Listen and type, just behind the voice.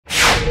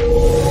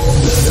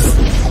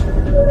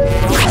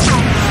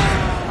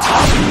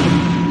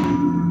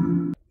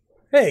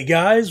Hey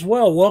guys,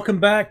 well, welcome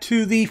back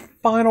to the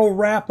final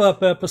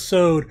wrap-up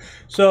episode.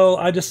 So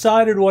I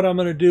decided what I'm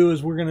going to do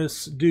is we're going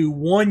to do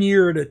 1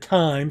 year at a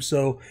time.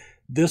 So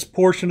this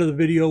portion of the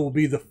video will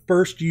be the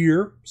first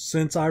year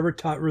since I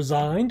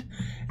resigned,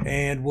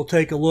 and we'll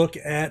take a look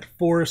at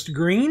Forest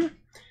Green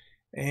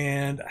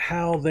and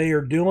how they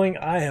are doing.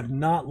 I have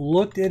not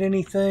looked at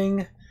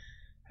anything,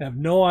 have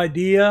no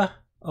idea.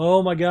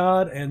 Oh my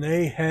God, and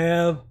they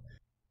have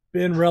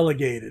been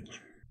relegated.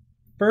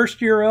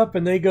 First year up,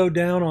 and they go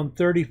down on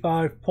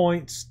 35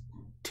 points,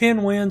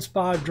 10 wins,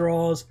 5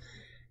 draws,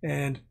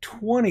 and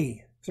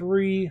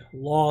 23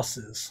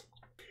 losses.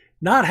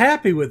 Not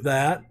happy with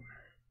that.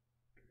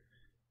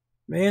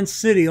 Man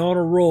City on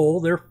a roll,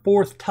 their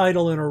 4th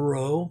title in a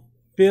row,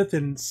 5th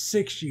in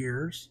 6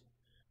 years.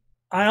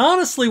 I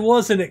honestly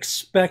wasn't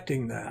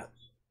expecting that.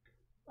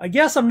 I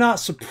guess I'm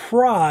not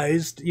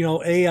surprised, you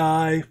know,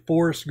 AI,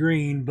 Forest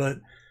Green, but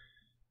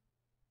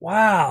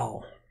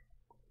wow.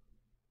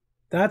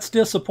 That's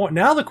disappointing.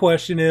 Now the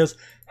question is,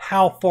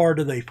 how far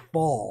do they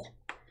fall?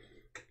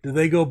 Do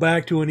they go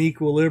back to an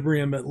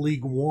equilibrium at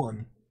League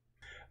One?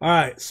 All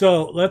right,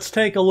 so let's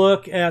take a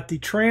look at the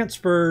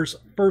transfers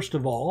first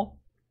of all.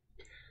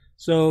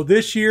 So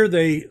this year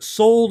they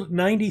sold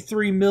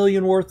 93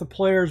 million worth of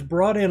players,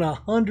 brought in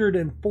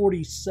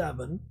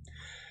 147.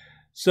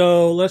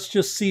 So let's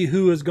just see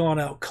who has gone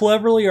out.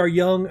 Cleverly, our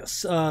young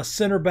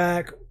center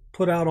back,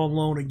 put out on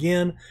loan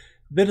again.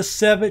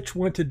 Vidasevic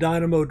went to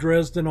Dynamo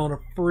Dresden on a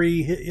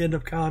free end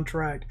of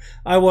contract.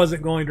 I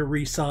wasn't going to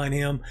re-sign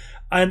him.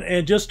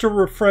 And just to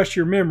refresh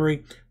your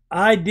memory,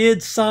 I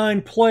did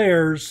sign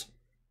players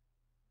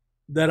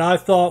that I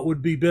thought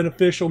would be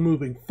beneficial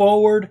moving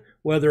forward,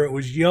 whether it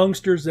was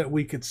youngsters that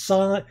we could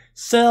sell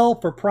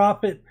for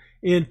profit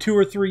in 2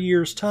 or 3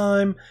 years'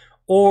 time,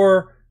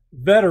 or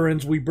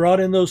veterans. We brought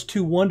in those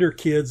 2 wonder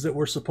kids that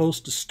were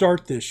supposed to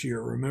start this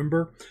year,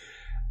 remember?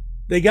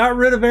 They got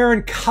rid of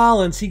Aaron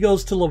Collins. He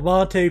goes to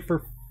Levante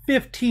for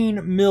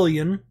 $15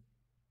 million,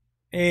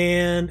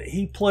 and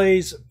he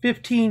plays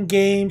 15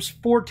 games,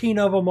 14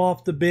 of them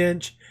off the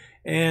bench,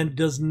 and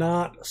does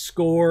not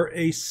score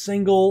a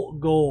single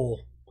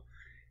goal.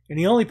 And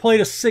he only played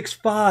a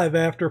 6.5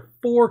 after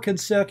 4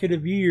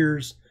 consecutive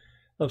years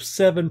of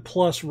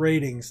 7+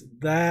 ratings.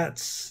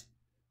 That's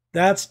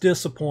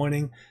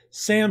disappointing.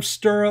 Sam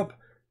Stirrup,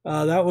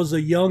 that was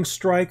a young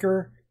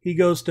striker. He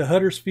goes to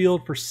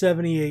Huddersfield for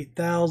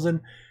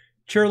 $78,000.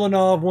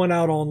 Cherlanov went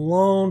out on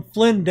loan.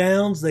 Flynn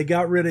Downs, they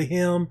got rid of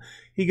him.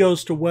 He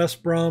goes to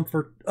West Brom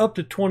for up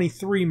to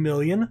 $23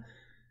 million.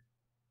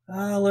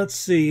 Let's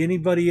see,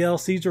 anybody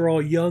else? These are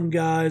all young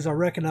guys. I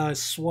recognize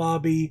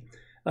Swaby.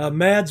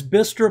 Mads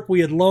Bistrup, we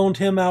had loaned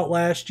him out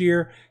last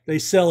year. They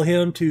sell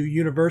him to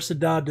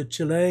Universidad de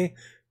Chile,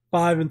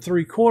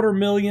 $5.75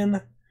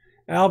 million.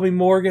 Albie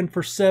Morgan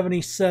for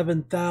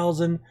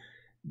 $77,000.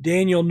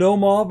 Daniel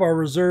Nomov, our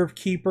reserve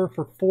keeper,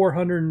 for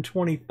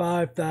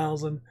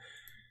 $425,000.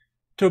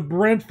 To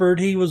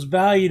Brentford, he was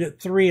valued at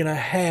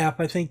 3.5.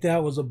 I think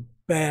that was a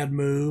bad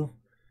move.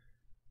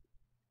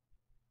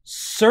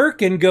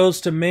 Sirkin goes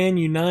to Man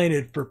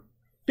United for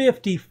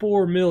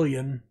 $54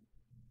 million.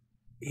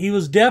 He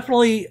was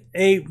definitely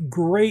a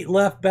great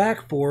left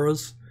back for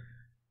us,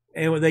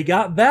 and they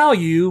got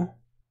value.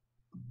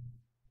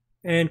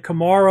 And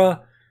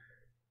Kamara,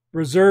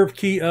 reserve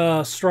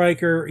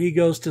striker, he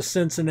goes to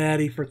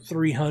Cincinnati for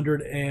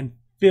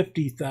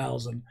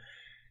 $350,000.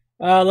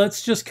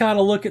 Let's just kind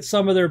of look at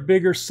some of their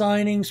bigger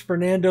signings.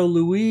 Fernando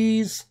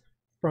Luiz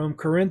from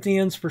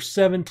Corinthians for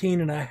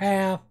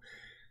 $17.5.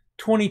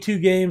 22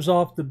 games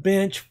off the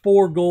bench,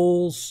 4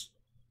 goals.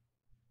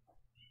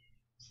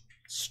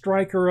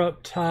 Striker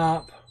up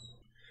top.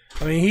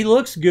 I mean, he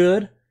looks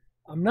good.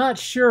 I'm not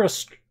sure.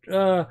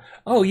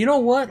 Oh, you know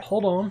what?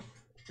 Hold on.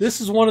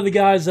 This is one of the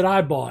guys that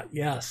I bought.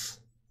 Yes.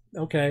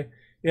 Okay.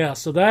 Yeah,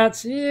 so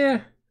that's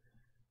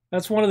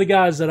one of the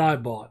guys that I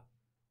bought.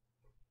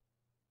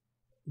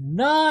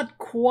 Not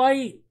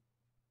quite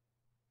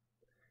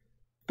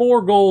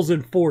 4 goals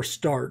in 4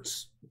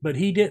 starts, but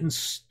he didn't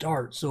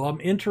start. So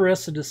I'm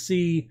interested to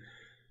see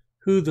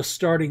who the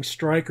starting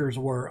strikers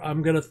were.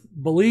 I'm going to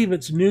believe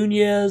it's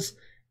Nunez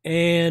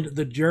and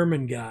the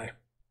German guy,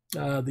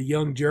 the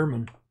young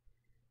German.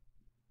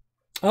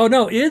 Oh,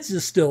 no, Ids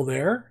is still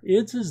there.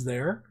 Ids is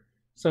there.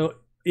 So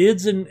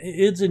Ids and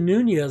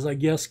Nunez, I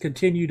guess,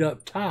 continued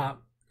up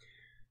top.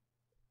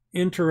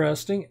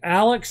 Interesting.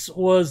 Alex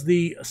was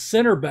the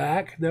center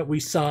back that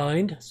we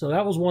signed. So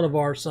that was one of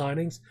our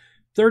signings.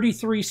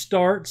 33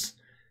 starts.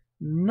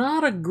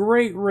 Not a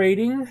great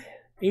rating.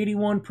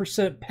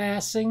 81%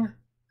 passing.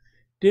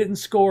 Didn't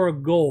score a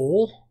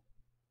goal.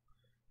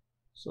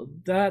 So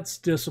that's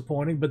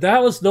disappointing. But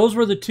those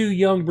were the 2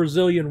 young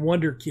Brazilian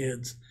wonder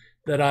kids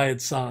that I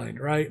had signed,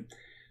 right?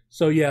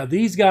 So yeah,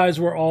 these guys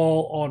were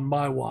all on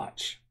my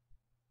watch.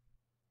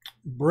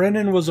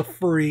 Brennan was a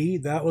free.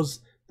 That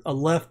was a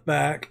left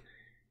back.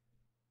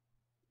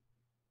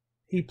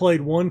 He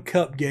played 1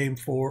 cup game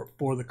for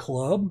the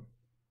club.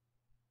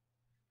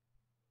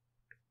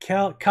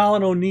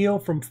 Colin O'Neill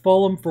from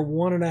Fulham for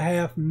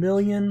 $1.5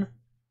 million.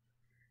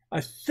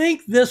 I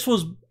think this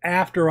was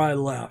after I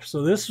left,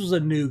 so this was a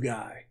new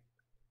guy.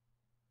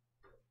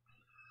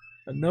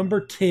 A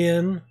number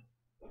 10.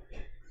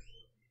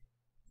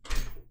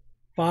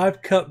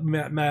 5 cup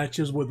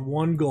matches with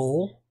 1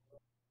 goal.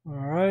 All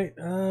right,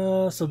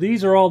 so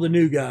these are all the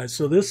new guys.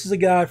 So this is a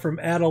guy from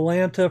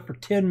Atalanta for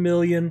 10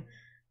 million,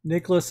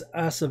 Nicholas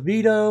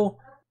Acevedo.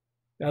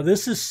 Now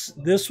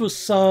this was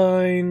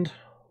signed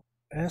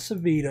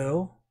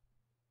Acevedo.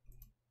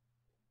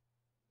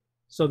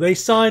 So they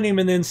signed him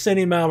and then sent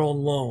him out on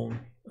loan.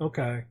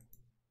 Okay.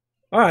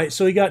 All right,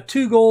 so he got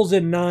 2 goals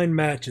in 9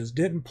 matches.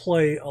 Didn't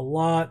play a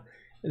lot,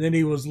 and then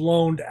he was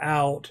loaned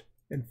out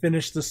and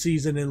finished the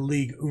season in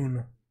Ligue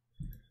 1.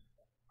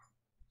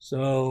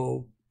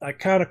 So I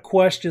kind of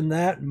question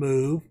that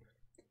move.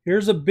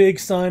 Here's a big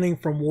signing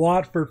from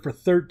Watford for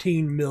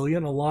 13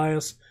 million.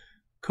 Elias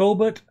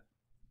Kobet,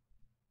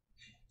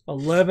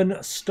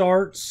 11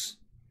 starts,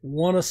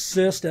 1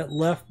 assist at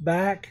left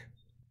back.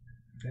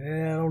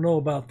 I don't know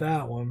about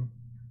that one.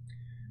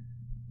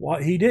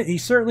 He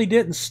certainly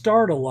didn't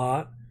start a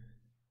lot.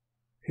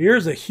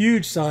 Here's a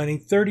huge signing,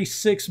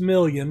 36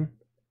 million.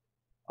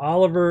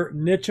 Oliver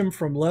Nitcham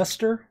from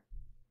Leicester,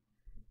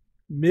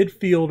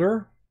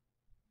 midfielder,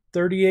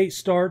 38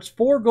 starts,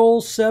 4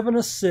 goals, 7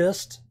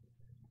 assists.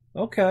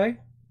 Okay,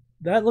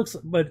 that looks,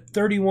 but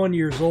 31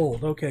 years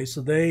old. Okay,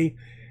 so they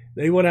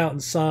went out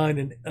and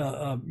signed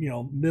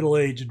an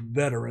middle-aged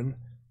veteran.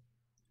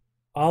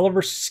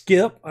 Oliver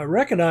Skip, I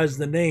recognize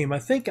the name. I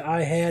think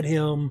I had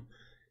him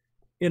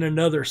in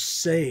another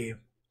save.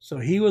 So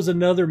he was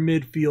another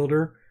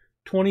midfielder,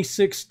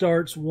 26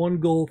 starts, 1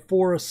 goal,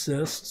 4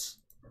 assists.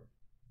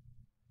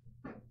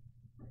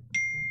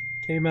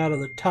 Came out of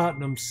the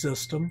Tottenham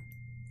system.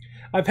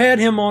 I've had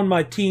him on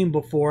my team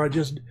before. I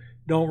just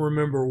don't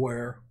remember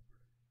where.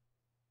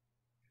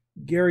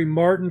 Gary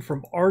Martin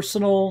from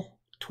Arsenal,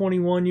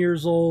 21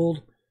 years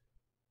old.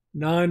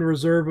 9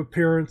 reserve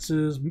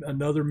appearances,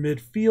 another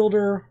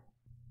midfielder.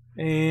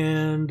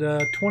 And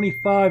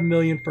 25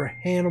 million for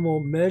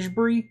Hannibal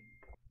Mejbri.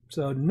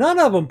 So none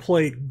of them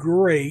played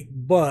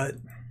great, but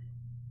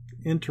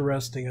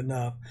interesting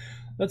enough.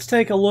 Let's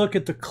take a look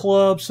at the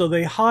club. So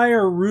they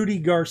hire Rudy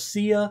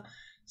Garcia,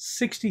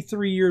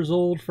 63 years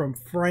old, from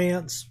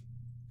France,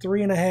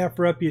 3.5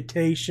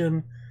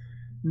 reputation.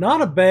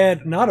 Not a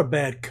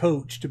bad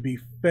coach, to be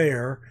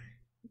fair.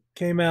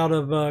 Came out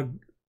of a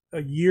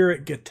year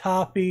at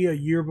Getafe, a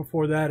year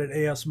before that at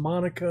AS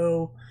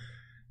Monaco.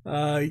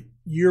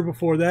 Year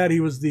before that, he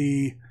was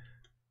the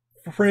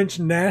French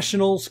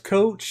nationals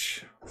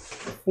coach,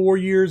 4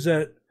 years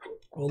at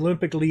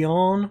Olympique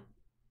Lyon.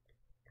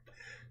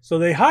 So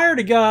they hired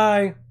a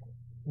guy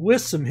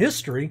with some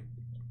history,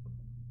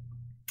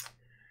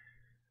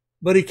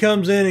 but he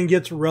comes in and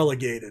gets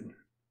relegated.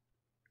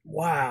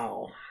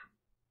 Wow.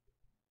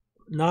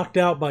 Knocked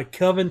out by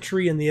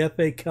Coventry in the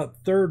FA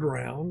Cup 3rd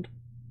round.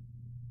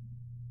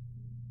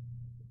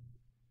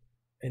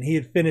 And he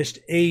had finished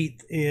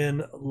 8th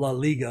in La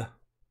Liga.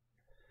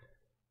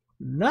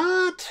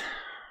 Not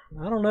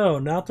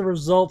the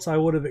results I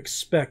would have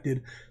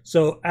expected.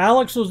 So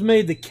Alex was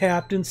made the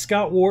captain.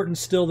 Scott Wharton's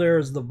still there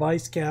as the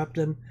vice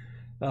captain.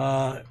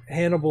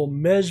 Hannibal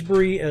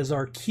Mejbri as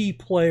our key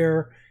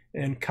player.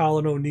 And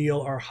Colin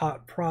O'Neill, our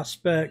hot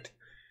prospect.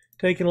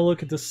 Taking a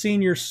look at the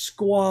senior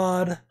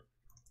squad.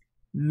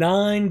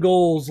 9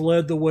 goals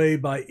led the way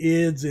by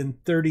Ids in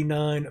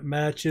 39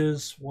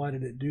 matches. Why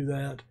did it do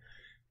that?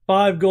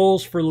 5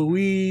 goals for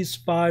Louise,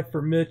 5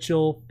 for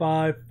Mitchell,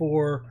 5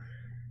 for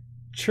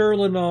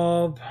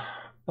Cherlinov,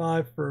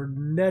 5 for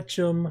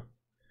Netcham.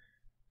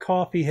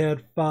 Coffee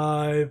had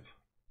 5.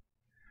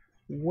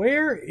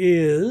 Where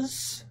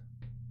is...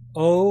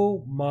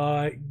 Oh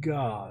my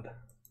God.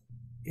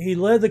 He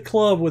led the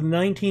club with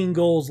 19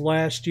 goals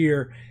last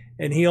year,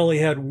 and he only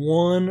had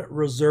 1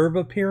 reserve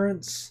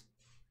appearance.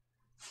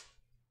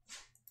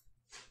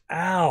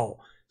 Ow.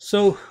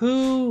 So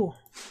who...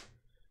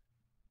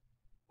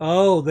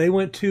 Oh, they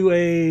went to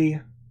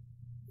a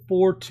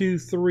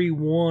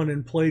 4-2-3-1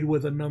 and played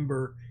with a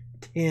number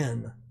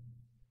 10.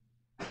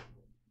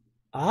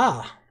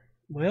 Ah,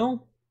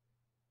 well.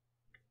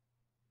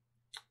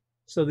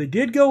 So they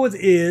did go with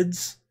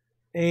Ids.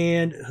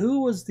 And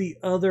who was the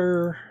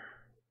other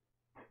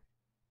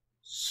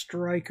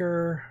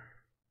striker?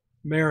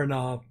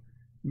 Marinov.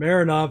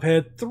 Marinov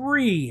had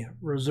 3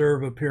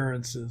 reserve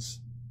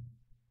appearances.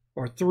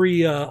 Or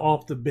 3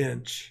 off the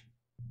bench.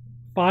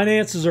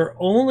 Finances are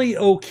only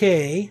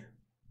okay.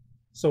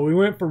 So we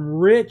went from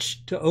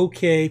rich to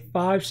okay,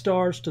 5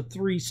 stars to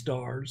 3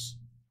 stars.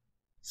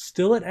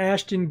 Still at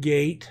Ashton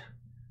Gate.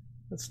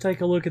 Let's take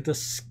a look at the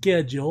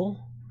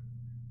schedule.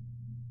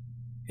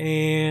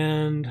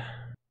 And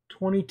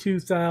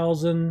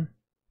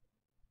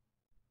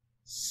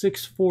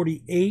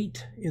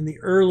 22,648 in the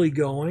early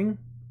going.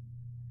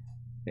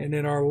 And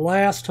in our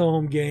last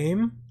home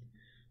game.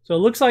 So it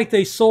looks like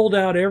they sold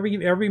out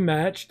every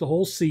match the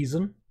whole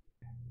season.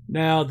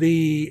 Now,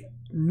 the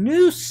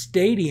new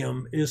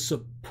stadium is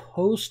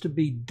supposed to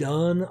be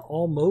done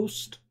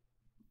almost.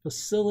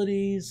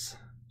 Facilities.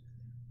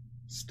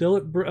 Still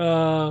at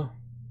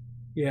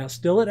Yeah,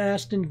 still at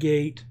Ashton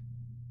Gate.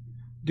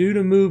 Due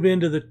to move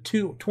into the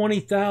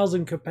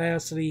 20,000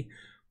 capacity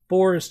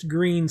Forest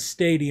Green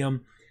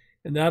Stadium,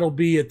 and that'll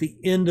be at the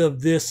end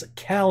of this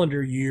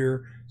calendar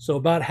year, so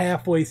about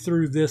halfway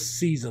through this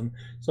season.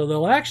 So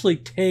they'll actually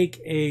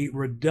take a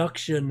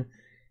reduction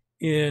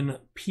in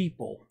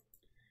people,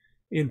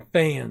 in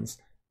fans.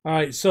 All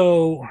right,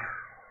 so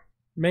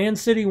Man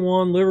City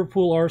won,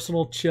 Liverpool,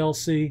 Arsenal,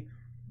 Chelsea.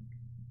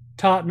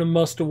 Tottenham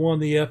must have won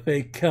the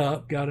FA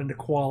Cup, got into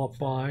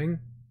qualifying.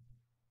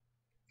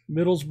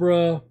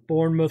 Middlesbrough,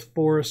 Bournemouth,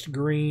 Forest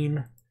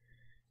Green.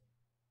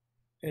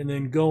 And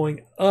then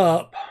going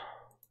up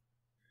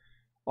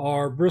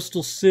are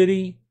Bristol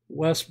City,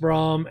 West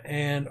Brom,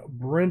 and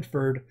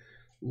Brentford.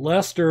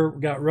 Leicester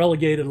got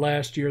relegated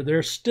last year.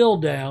 They're still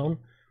down.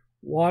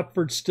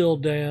 Watford still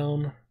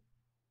down.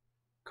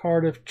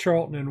 Cardiff,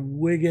 Charlton, and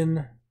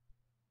Wigan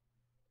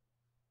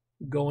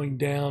going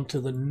down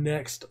to the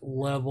next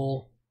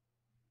level.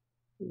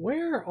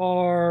 Where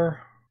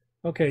are...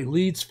 Okay,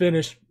 Leeds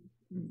finished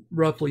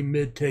roughly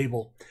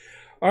mid-table.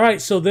 All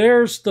right, so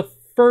there's the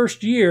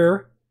first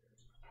year.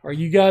 Are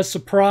you guys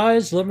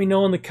surprised? Let me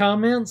know in the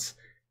comments.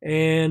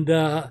 And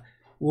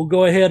we'll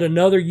go ahead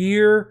another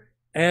year,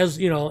 as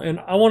you know, and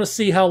I want to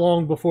see how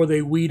long before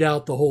they weed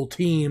out the whole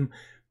team.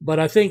 But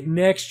I think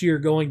next year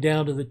going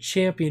down to the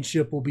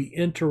championship will be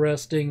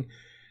interesting.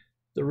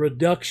 The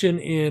reduction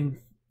in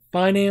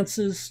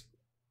finances,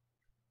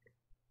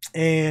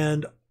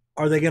 and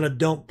are they going to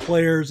dump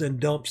players and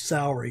dump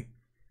salary?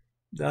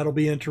 That'll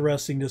be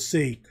interesting to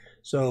see.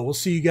 So we'll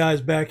see you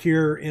guys back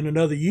here in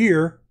another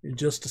year in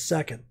just a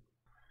second.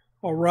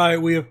 All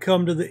right, we have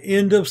come to the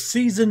end of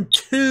Season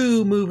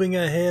 2. Moving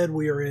ahead,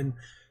 we are in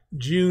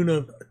June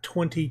of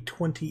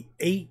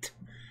 2028.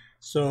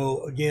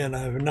 So again,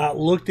 I have not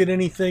looked at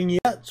anything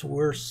yet, so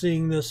we're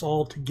seeing this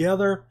all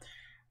together.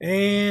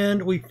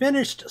 And we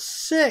finished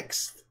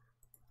 6th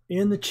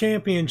in the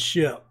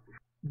championship.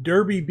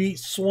 Derby beat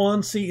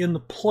Swansea in the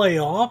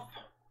playoff,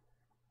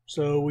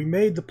 so we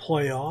made the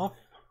playoff.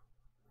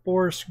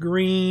 Forest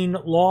Green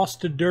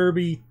lost to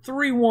Derby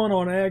 3-1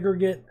 on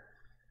aggregate,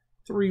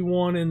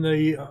 3-1 in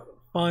the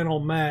final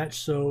match,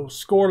 so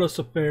scoreless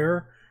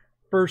affair,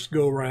 first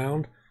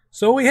go-round.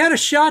 So we had a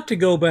shot to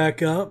go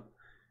back up,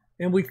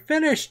 and we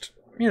finished,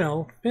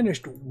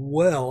 finished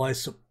well, I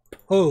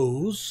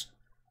suppose.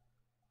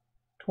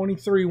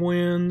 23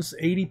 wins,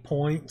 80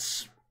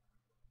 points.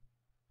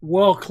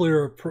 Well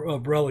clear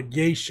of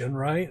relegation,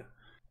 right?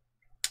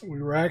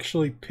 We were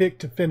actually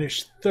picked to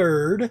finish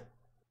 3rd.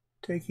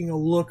 Taking a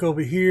look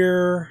over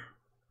here.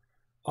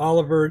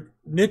 Oliver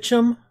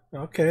Nitcham.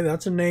 Okay,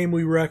 that's a name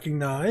we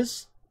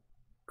recognize.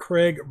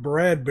 Craig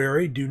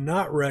Bradbury. Do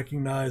not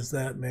recognize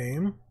that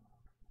name.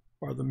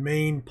 Are the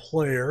main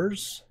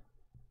players.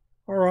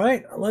 All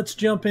right, let's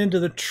jump into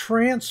the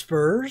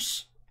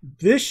transfers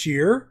this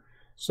year.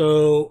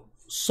 So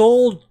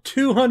sold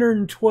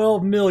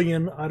 $212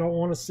 million. I don't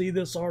want to see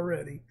this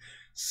already.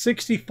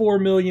 $64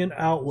 million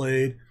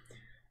outlaid.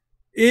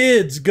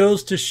 Ids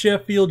goes to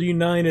Sheffield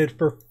United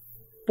for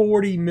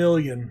 $40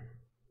 million.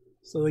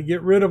 So they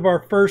get rid of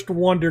our first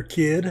wonder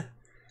kid.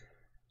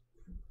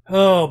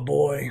 Oh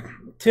boy.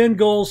 10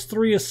 goals,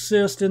 3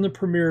 assists in the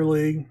Premier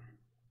League.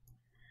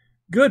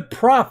 Good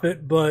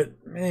profit, but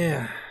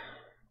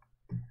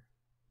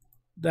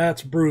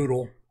that's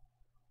brutal.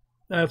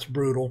 That's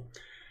brutal.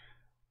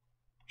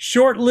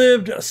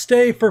 Short-lived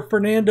stay for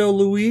Fernando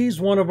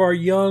Luiz, one of our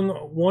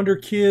young wonder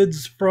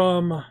kids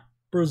from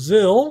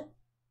Brazil.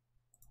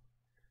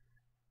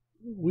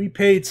 We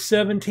paid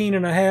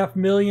 $17.5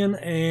 million,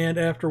 and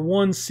after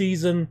one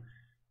season,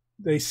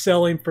 they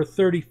sell him for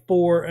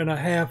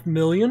 $34.5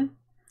 million.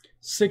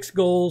 6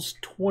 goals,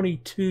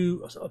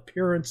 22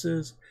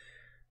 appearances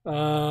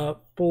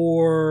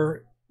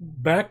for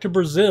back to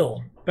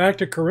Brazil, back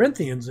to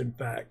Corinthians, in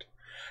fact.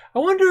 I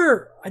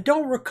wonder, I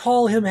don't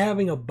recall him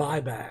having a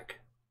buyback.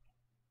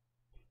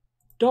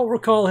 Don't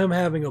recall him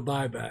having a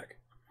buyback.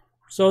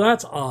 So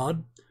that's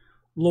odd.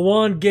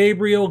 Luan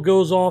Gabriel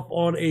goes off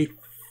on a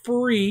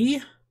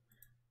free.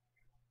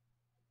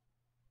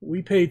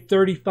 We paid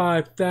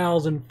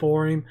 $35,000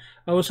 for him.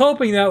 I was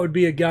hoping that would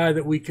be a guy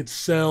that we could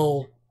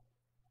sell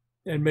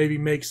and maybe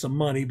make some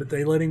money, but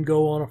they let him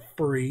go on a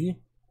free.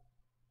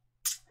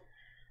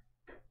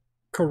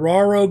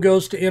 Carraro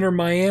goes to Inter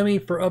Miami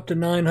for up to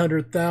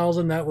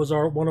 $900,000. That was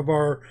one of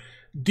our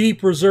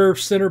deep reserve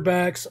center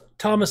backs.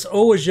 Thomas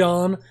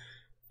Owajan,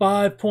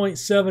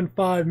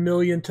 $5.75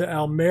 million to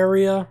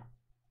Almeria.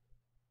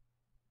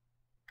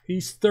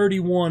 He's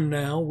 31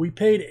 now. We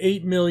paid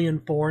 $8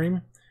 million for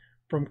him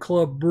from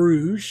Club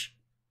Bruges.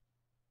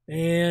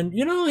 And,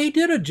 he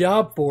did a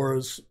job for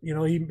us.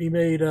 He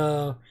made,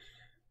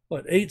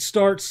 8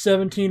 starts,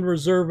 17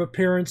 reserve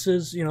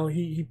appearances.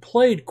 He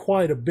played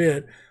quite a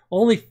bit.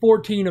 Only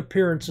 14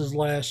 appearances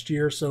last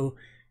year, so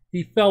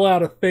he fell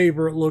out of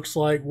favor, it looks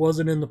like.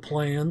 Wasn't in the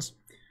plans.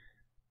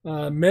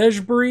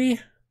 Mejbri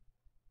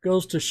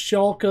goes to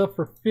Schalke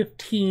for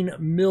 $15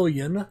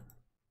 million.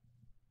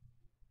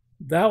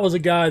 That was a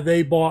guy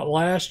they bought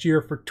last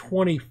year for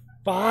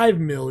 $25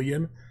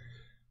 million.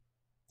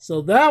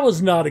 So that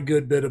was not a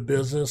good bit of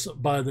business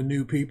by the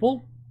new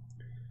people.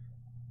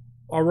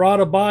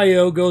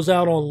 Aradabayo goes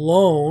out on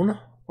loan,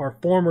 our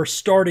former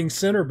starting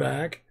center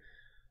back.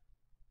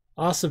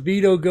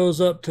 Acevedo goes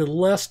up to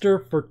Leicester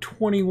for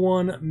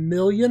 $21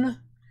 million.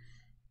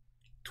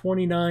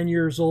 29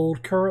 years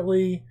old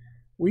currently.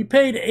 We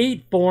paid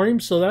 $8 for him,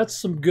 so that's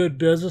some good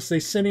business. They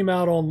sent him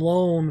out on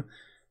loan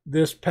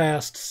this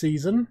past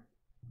season.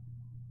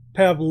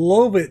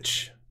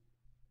 Pavlovic,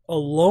 a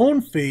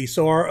loan fee.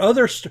 So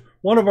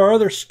one of our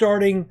other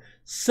starting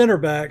center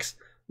backs,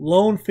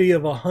 loan fee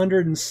of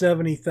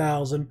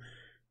 $170,000.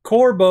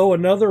 Corbo,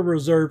 another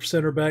reserve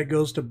center back,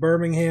 goes to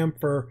Birmingham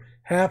for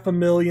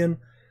 $500,000.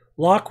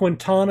 La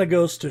Quintana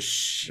goes to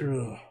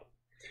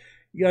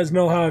you guys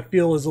know how I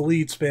feel as a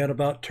Leeds fan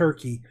about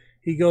Turkey.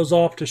 He goes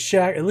off to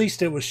at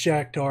least it was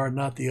Shakhtar and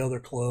not the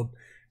other club.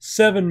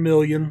 $7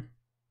 million.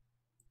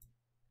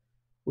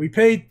 We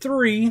paid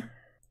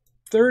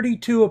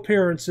 32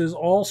 appearances,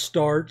 all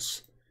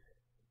starts,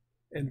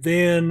 and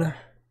then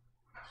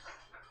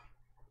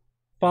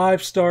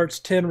 5 starts,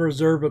 10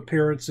 reserve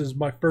appearances.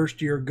 My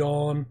first year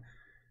gone.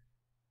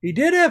 He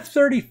did have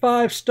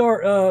 35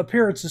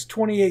 appearances,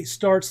 28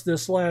 starts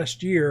this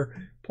last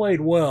year.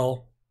 Played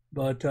well,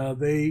 but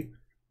they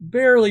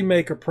barely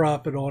make a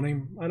profit on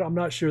him. I'm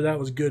not sure that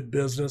was good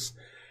business.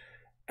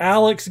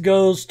 Alex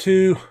goes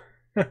to...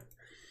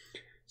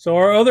 So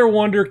our other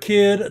wonder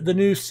kid, the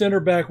new center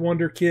back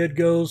wonder kid,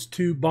 goes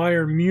to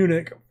Bayern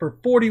Munich for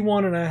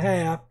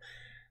 $41.5.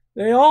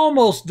 They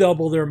almost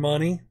double their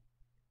money.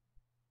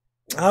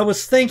 I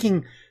was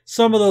thinking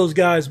some of those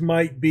guys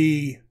might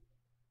be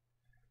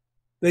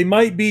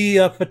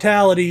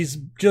fatalities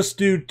just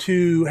due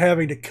to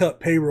having to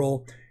cut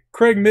payroll.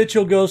 Craig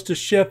Mitchell goes to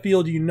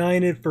Sheffield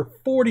United for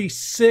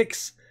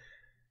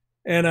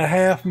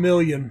 $46.5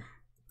 million.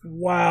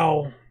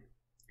 Wow.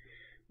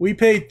 We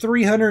paid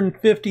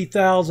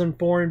 $350,000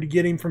 for him to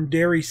get him from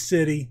Derry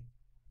City.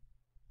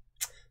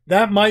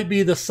 That might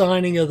be the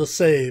signing of the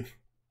save.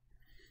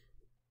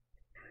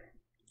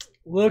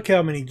 Look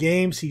how many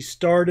games he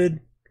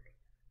started.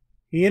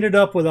 He ended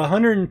up with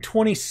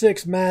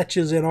 126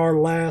 matches in our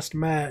last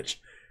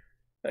match,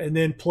 and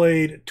then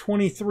played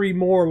 23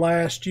 more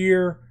last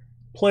year.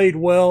 Played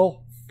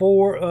well.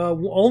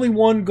 Only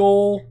 1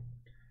 goal.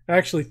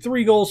 Actually,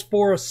 3 goals,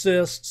 4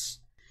 assists.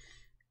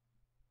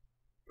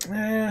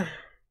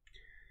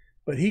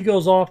 But he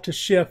goes off to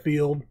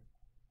Sheffield,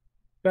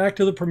 back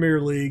to the Premier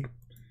League.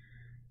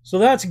 So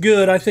that's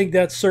good. I think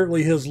that's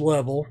certainly his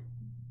level.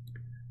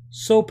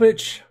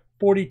 Sopic,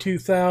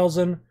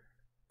 $42,000.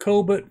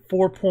 Kobit,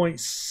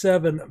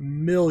 $4.7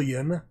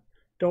 million.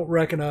 Don't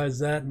recognize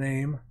that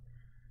name.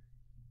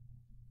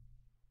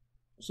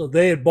 So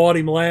they had bought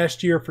him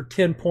last year for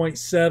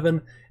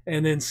 $10.7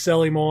 and then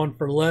sell him on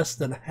for less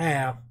than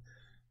half.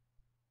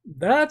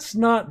 That's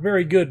not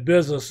very good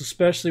business,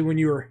 especially when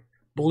you were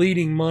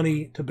bleeding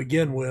money to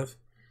begin with.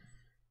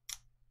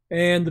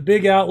 And the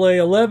big outlay,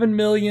 $11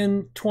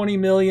 million, $20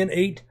 million,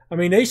 I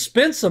mean, they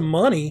spent some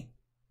money.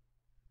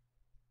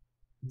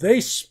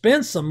 They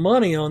spent some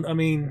money on,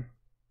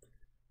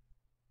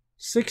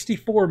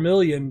 $64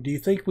 million. Do you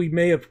think we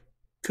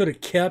could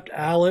have kept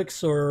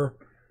Alex or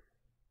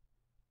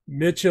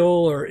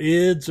Mitchell or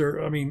Ids? Or,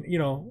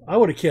 I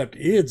would have kept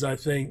Ids, I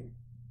think,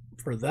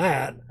 for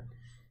that.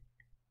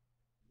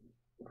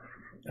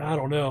 I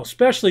don't know,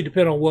 especially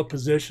depending on what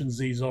positions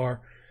these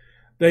are.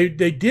 They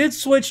did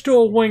switch to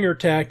a winger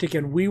tactic,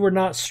 and we were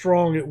not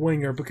strong at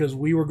winger because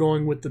we were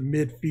going with the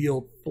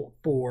midfield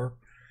 4.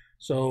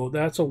 So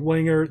that's a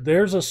winger.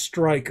 There's a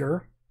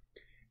striker.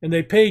 And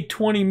they paid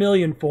 $20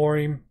 million for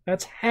him.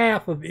 That's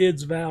half of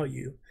Id's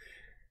value.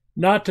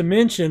 Not to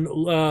mention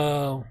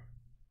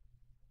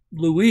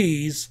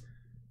Louise.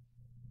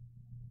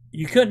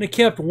 You couldn't have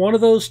kept one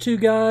of those 2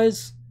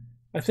 guys.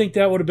 I think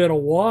that would have been a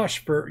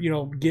wash for,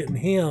 getting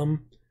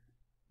him.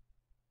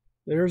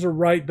 There's a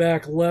right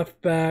back,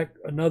 left back,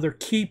 another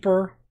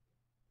keeper,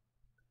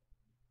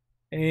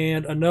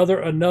 and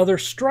another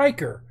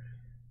striker.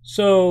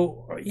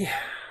 So, yeah,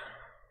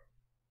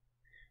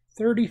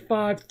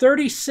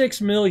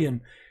 $36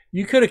 million.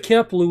 You could have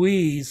kept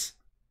Louise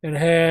and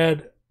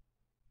had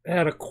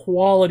a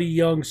quality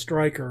young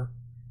striker.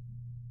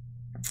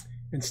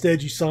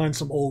 Instead, you signed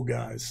some old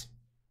guys.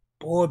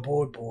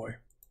 Boy.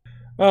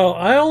 Oh,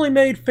 I only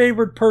made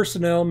favored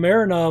personnel.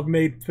 Marinov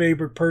made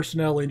favored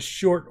personnel in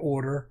short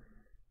order.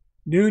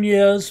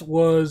 Nunez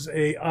was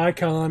an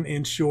icon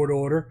in short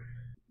order.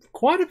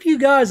 Quite a few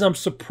guys I'm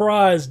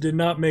surprised did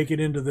not make it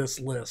into this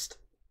list.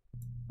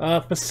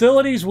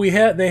 Facilities,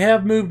 they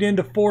have moved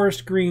into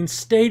Forest Green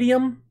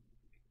Stadium.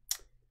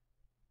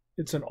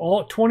 It's an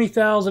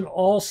 20,000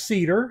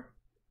 all-seater.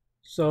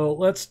 So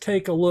let's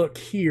take a look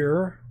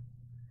here.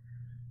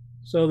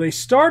 So they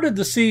started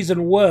the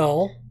season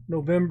well,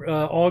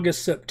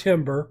 August,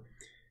 September,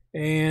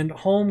 and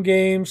home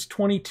games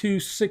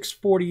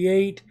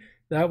 22,648.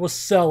 That was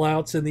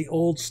sellouts in the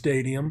old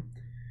stadium.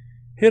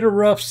 Hit a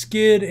rough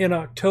skid in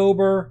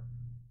October.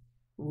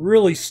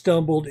 Really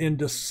stumbled in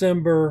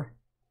December.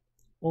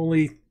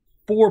 Only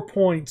 4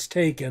 points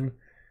taken.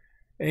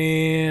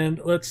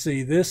 And let's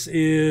see, this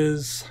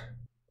is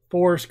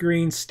Forest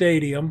Green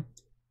Stadium,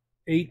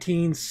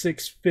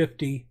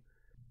 18,650.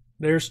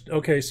 There's,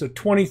 okay, so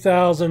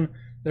 20,000.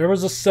 There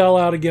was a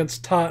sellout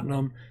against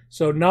Tottenham.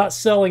 So not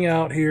selling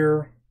out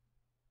here.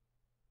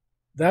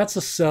 That's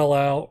a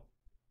sellout.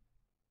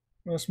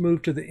 Let's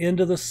move to the end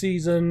of the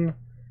season.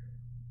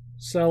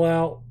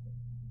 Sellout.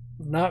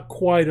 Not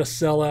quite a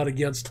sellout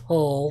against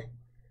Hull.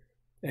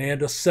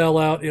 And a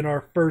sellout in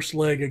our first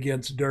leg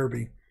against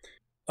Derby.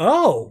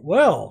 Oh,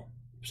 well,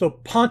 so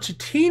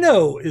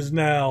Pochettino is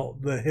now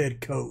the head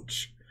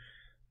coach.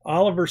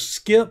 Oliver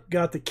Skipp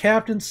got the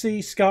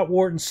captaincy. Scott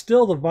Wharton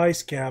still the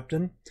vice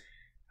captain.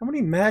 How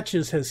many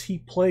matches has he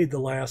played the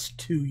last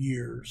 2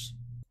 years?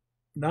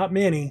 Not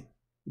many.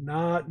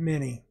 Not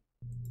many.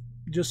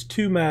 Just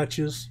 2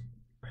 matches.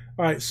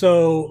 All right,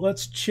 so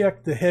let's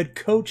check the head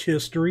coach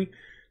history.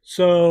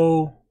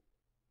 So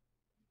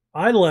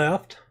I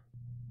left.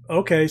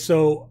 Okay,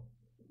 so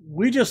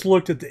we just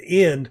looked at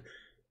the end.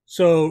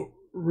 So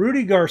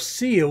Rudy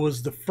Garcia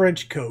was the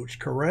French coach,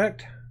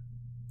 correct?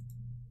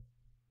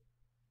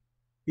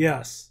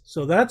 Yes.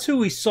 So that's who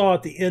we saw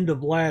at the end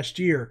of last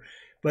year.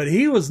 But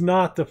he was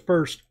not the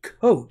first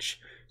coach.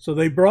 So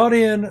they brought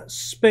in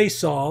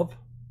Spacov.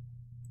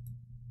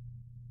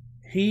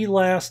 He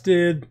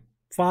lasted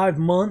 5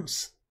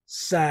 months,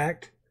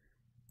 sacked.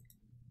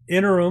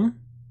 Interim.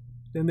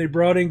 Then they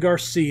brought in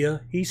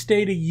Garcia. He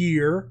stayed a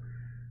year.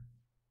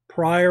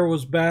 Pryor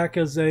was back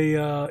as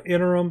a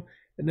interim.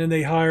 And then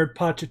they hired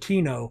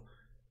Pochettino.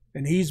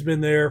 And he's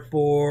been there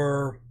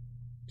for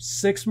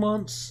 6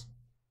 months.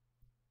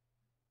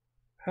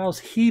 How's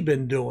he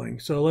been doing?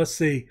 So let's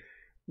see.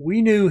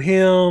 We knew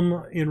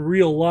him in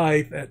real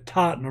life at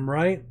Tottenham,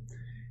 right?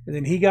 And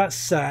then he got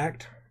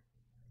sacked.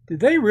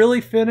 Did they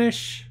really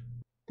finish?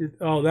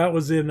 Oh, that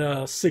was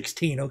in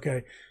 16.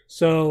 Okay.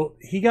 So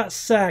he got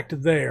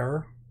sacked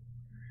there.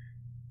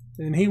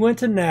 And he went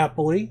to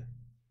Napoli,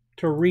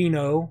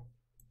 Torino,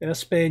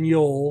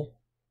 Espanyol,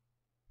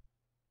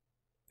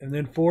 and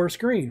then Forest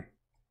Green.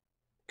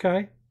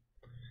 Okay.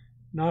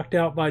 Knocked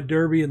out by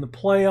Derby in the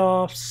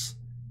playoffs.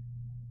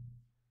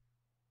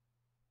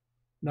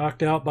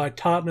 Knocked out by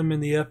Tottenham in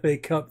the FA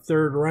Cup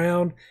 3rd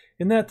round.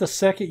 Isn't that the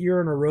 2nd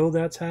year in a row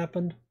that's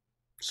happened?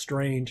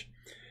 Strange.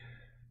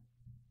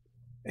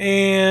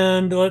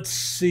 And let's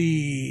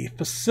see.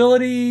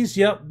 Facilities.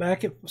 Yep,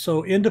 back at,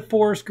 so into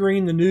Forest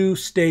Green, the new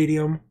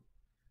stadium,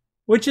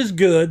 which is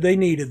good. They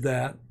needed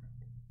that.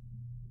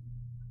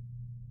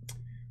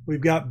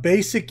 We've got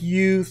basic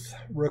youth,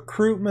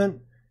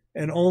 recruitment,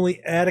 and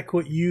only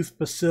adequate youth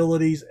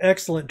facilities,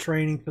 excellent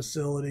training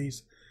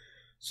facilities.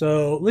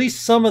 So at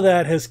least some of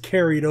that has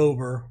carried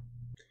over.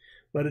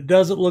 But it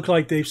doesn't look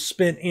like they've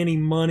spent any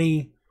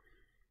money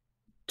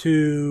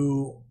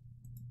to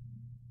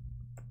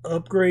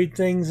upgrade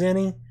things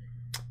any.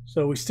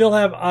 So we still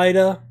have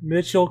Ida,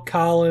 Mitchell,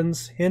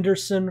 Collins,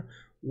 Henderson,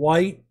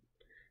 White.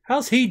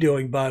 How's he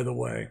doing, by the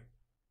way?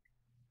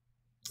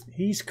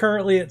 He's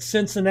currently at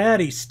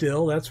Cincinnati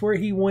still. That's where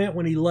he went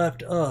when he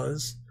left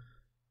us.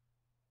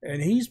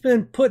 And he's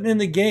been putting in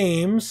the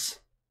games.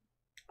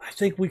 I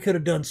think we could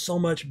have done so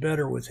much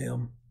better with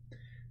him.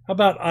 How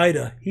about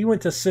Ida? He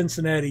went to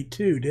Cincinnati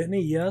too, didn't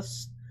he?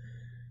 Yes.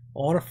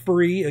 On a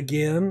free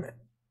again.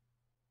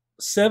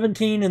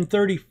 17 and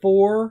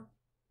 34.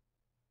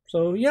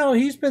 So, you know,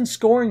 he's been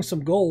scoring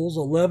some goals.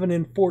 11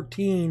 and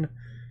 14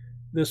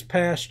 this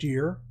past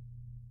year.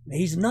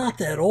 He's not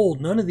that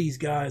old. None of these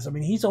guys. I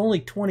mean, he's only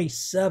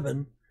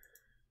 27.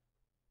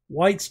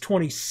 White's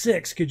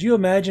 26. Could you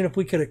imagine if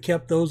we could have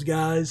kept those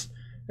guys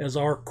as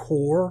our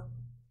core?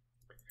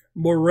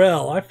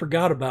 Morel, I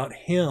forgot about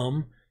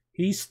him.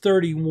 He's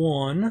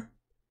 31.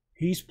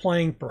 He's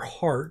playing for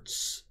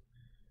Hearts.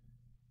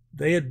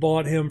 They had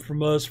bought him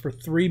from us for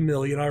 $3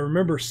 million. I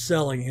remember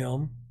selling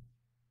him.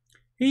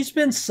 He's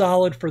been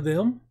solid for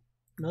them.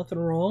 Nothing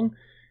wrong.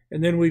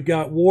 And then we've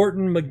got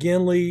Wharton,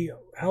 McGinley.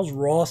 How's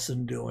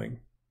Rawson doing?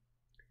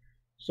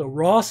 So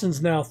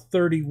Rawson's now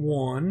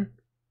 31.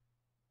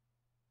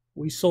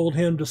 We sold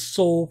him to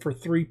Seoul for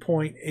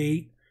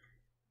 3.8,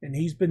 and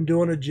he's been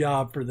doing a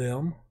job for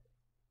them.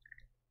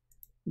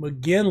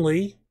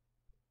 McGinley,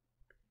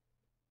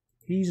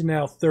 he's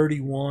now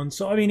 31.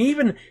 So I mean,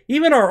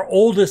 even our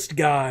oldest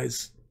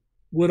guys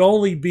would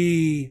only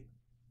be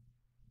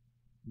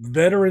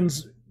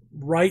veterans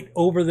right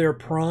over their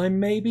prime,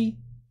 maybe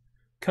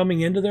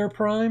coming into their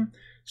prime.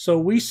 So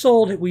we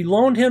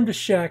loaned him to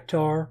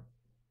Shakhtar,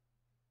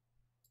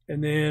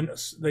 and then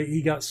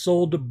he got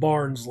sold to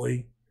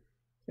Barnsley,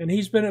 and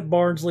he's been at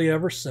Barnsley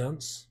ever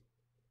since.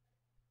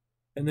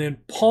 And then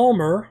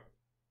Palmer,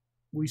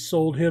 we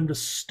sold him to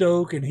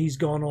Stoke, and he's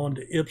gone on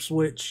to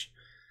Ipswich.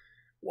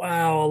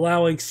 Wow,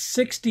 allowing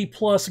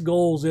 60-plus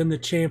goals in the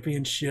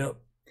championship.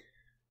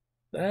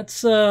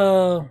 That's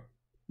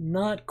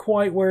not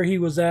quite where he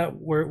was at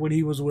when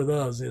he was with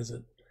us, is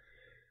it?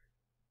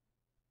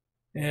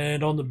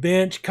 And on the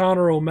bench,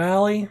 Connor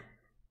O'Malley.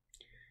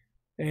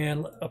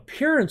 And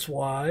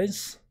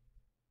appearance-wise,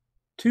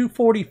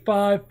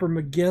 245 for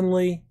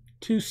McGinley,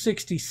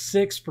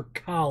 266 for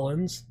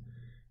Collins.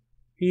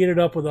 He ended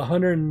up with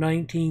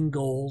 119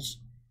 goals.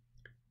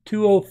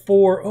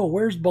 204. Oh,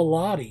 where's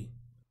Bellotti?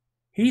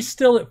 He's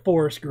still at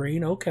Forest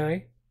Green.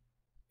 Okay.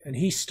 And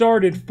he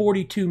started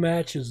 42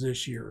 matches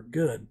this year.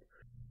 Good.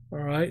 All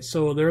right,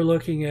 so they're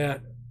looking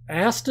at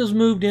Asta's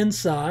moved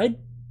inside.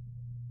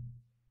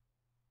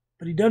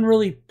 But he doesn't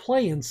really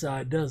play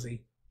inside, does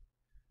he?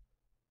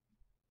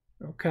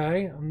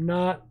 Okay, I'm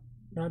not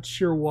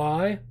sure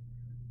why.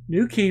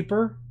 New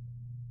keeper.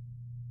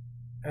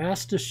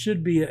 Asta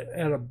should be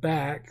at a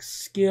back.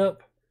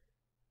 Skip.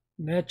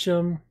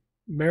 Netcham.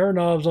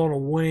 Marinov's on a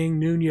wing.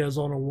 Nunez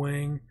on a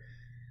wing.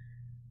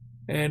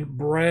 And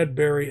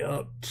Bradbury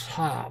up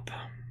top.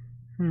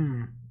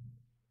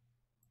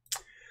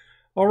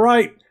 All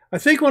right. I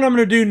think what I'm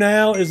going to do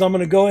now is I'm going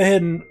to go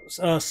ahead and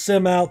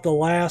sim out the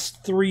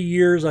last 3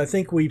 years. I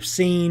think we've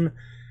seen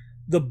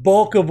the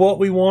bulk of what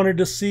we wanted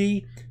to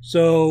see.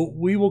 So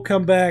we will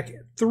come back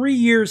 3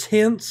 years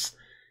hence.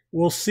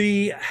 We'll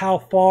see how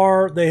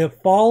far they have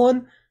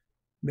fallen.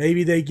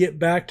 Maybe they get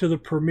back to the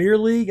Premier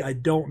League. I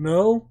don't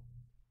know.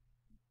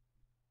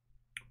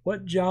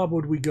 What job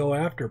would we go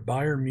after?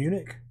 Bayern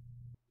Munich?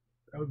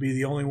 That would be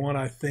the only one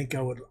I think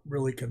I would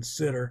really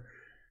consider.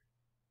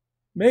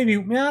 Maybe,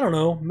 I don't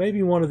know,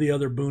 maybe one of the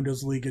other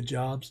Bundesliga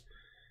jobs.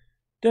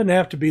 Doesn't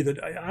have to be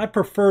I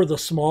prefer the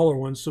smaller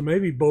ones, so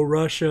maybe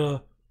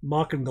Borussia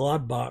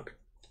Mönchengladbach.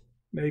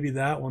 Maybe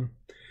that one.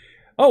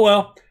 Oh,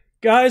 well,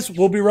 guys,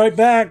 we'll be right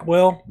back.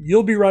 Well,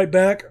 you'll be right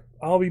back.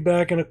 I'll be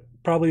back in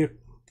probably a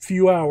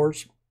few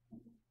hours.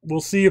 We'll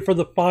see you for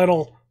the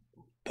final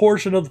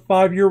portion of the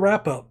 5-year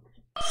wrap-up.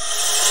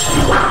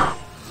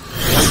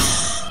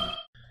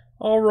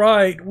 All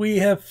right, we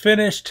have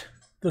finished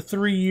the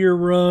 3-year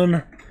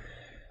run.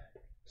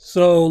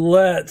 So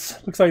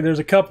looks like there's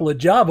a couple of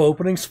job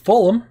openings.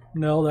 Fulham,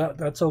 no,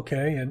 that's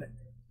okay. And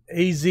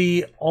AZ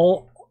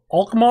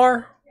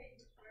Alkmaar,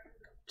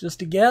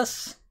 just a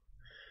guess.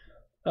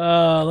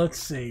 Let's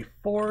see,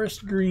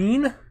 Forest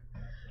Green.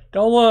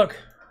 Don't look.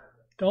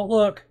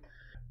 All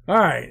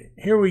right,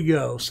 here we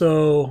go.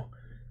 So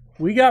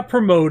we got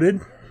promoted,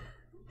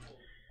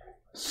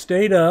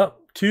 stayed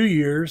up 2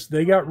 years.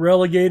 They got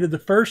relegated the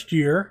first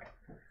year,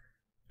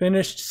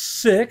 finished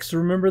 6th.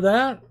 Remember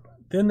that?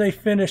 Then they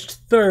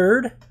finished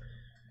 3rd,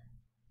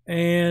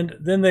 and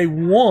then they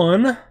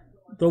won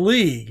the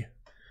league.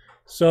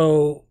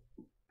 So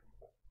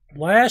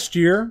last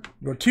year,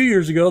 or 2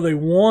 years ago, they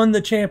won the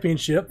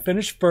championship,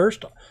 finished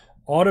 1st,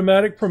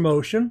 automatic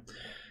promotion.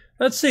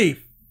 Let's see,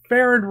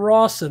 Farrand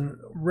Rawson,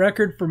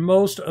 record for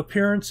most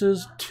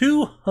appearances,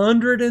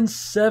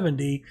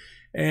 270,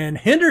 and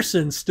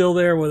Henderson's still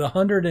there with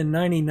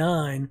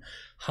 199,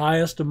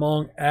 highest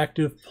among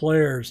active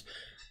players.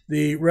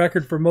 The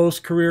record for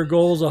most career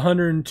goals,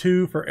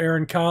 102 for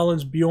Aaron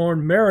Collins.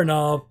 Bjorn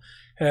Marinov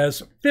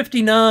has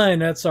 59.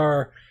 That's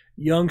our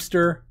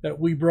youngster that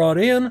we brought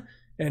in,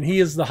 and he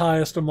is the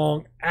highest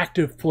among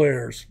active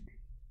players.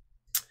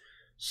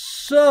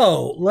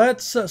 So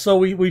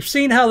we've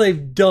seen how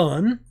they've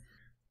done.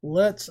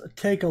 Let's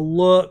take a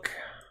look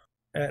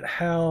at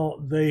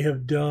how they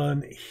have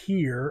done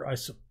here, I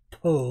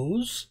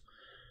suppose.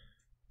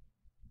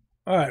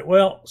 All right,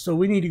 well, so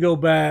we need to go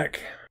back.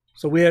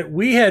 So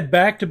we had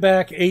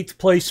back-to-back 8th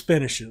place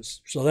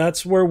finishes. So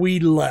that's where we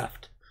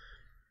left.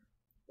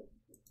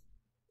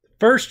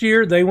 First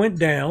year, they went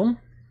down.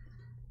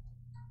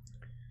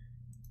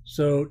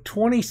 So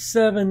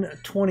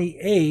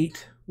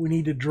 27-28, we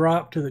need to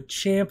drop to the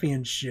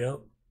championship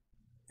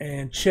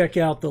and check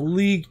out the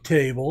league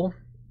table.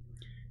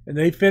 And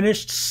they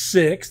finished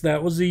 6th.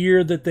 That was the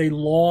year that they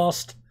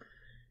lost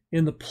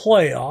in the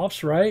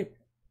playoffs, right?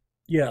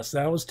 Yes,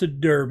 that was to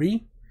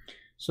Derby.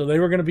 So they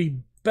were going to be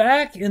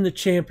back in the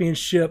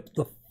championship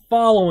the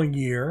following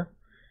year.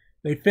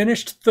 They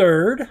finished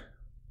 3rd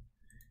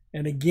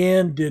and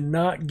again did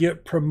not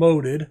get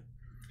promoted.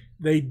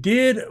 They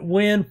did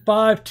win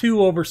 5-2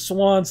 over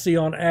Swansea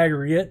on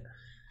aggregate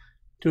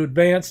to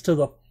advance to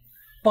the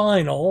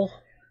final.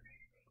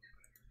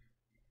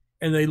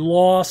 And they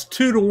lost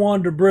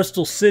 2-1 to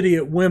Bristol City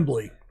at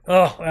Wembley.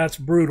 Oh, that's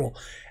brutal.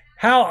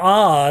 How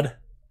odd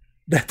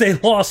that they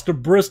lost to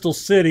Bristol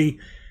City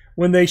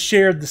when they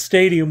shared the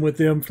stadium with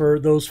them for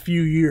those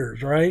few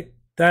years, right?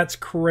 That's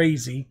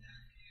crazy.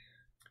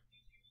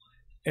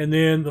 And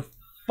then the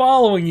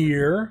following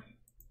year,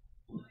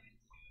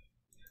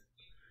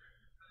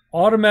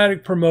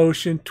 automatic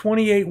promotion,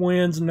 28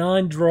 wins,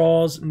 9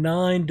 draws,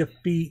 9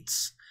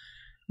 defeats,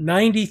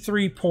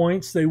 93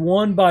 points. They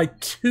won by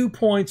 2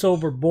 points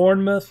over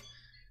Bournemouth,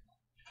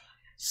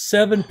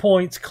 7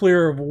 points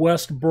clear of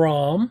West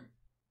Brom.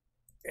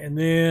 And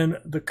then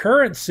the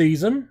current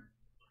season,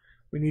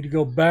 we need to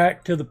go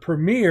back to the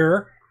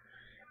Premier,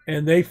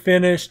 and they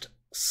finished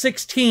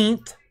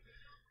 16th,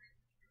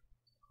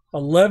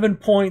 11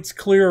 points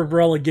clear of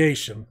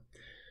relegation.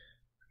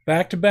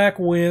 Back-to-back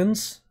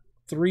wins,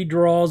 3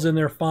 draws in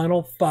their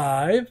final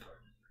 5.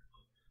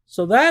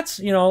 So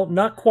that's,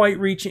 not quite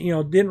reaching,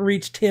 didn't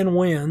reach 10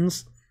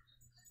 wins.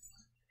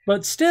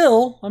 But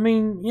still, I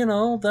mean,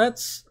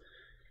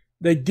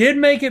 they did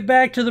make it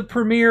back to the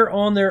Premier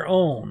on their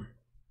own.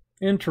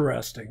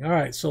 Interesting. All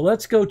right, so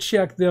let's go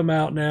check them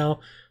out now.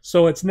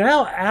 So it's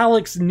now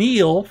Alex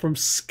Neil from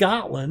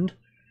Scotland.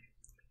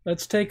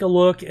 Let's take a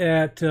look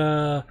at,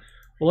 well,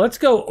 let's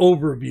go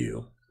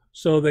overview.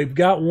 So they've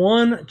got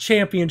one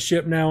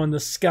championship now in the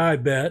Sky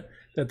Bet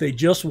that they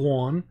just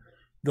won.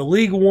 The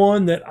League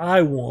One that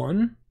I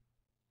won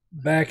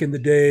back in the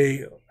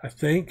day, I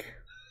think.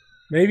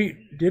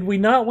 Maybe, did we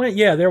not win?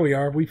 Yeah, there we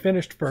are. We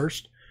finished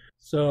first.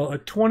 So a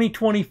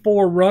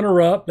 2024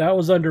 runner-up, that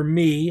was under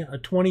me. A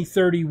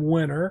 2030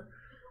 winner.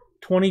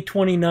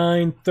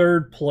 2029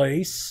 third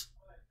place.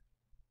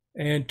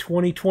 And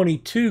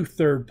 2022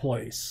 third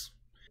place.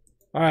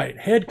 All right,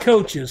 head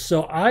coaches.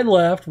 So I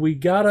left. We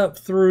got up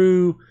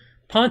through,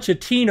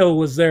 Pochettino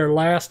was there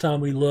last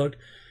time we looked.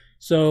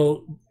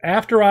 So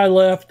after I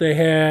left, they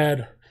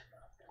had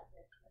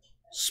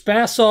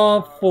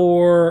Spasov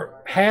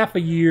for half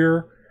a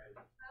year.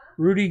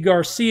 Rudy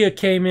Garcia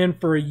came in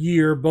for a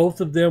year. Both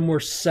of them were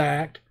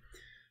sacked.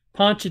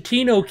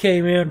 Pochettino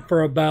came in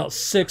for about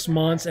 6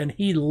 months, and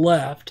he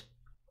left.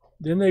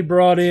 Then they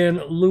brought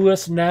in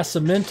Luis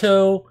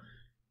Nascimento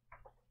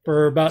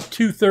for about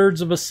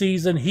 2/3 of a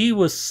season. He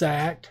was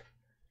sacked.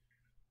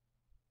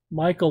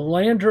 Michael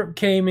Landrip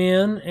came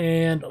in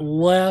and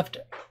left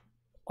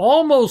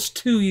almost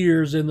 2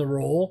 years in the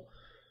role.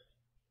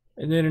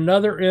 And then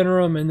another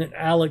interim, and then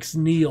Alex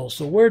Neil.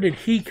 So where did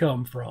he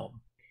come from?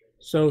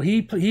 So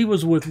he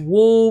was with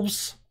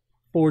Wolves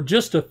for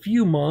just a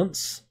few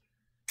months.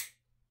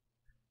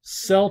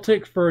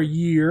 Celtic for a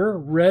year.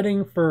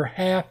 Reading for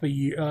half a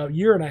year,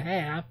 year and a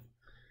half.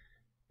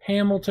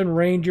 Hamilton,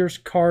 Rangers,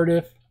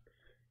 Cardiff.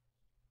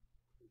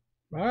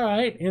 All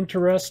right,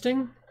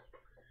 interesting.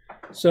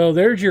 So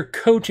there's your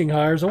coaching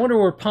hires. I wonder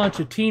where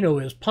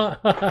Pochettino is.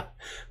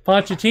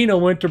 Pochettino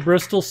went to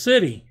Bristol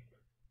City.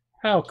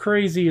 How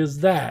crazy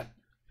is that?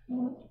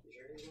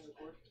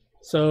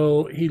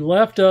 So he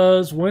left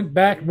us, went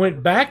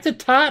back to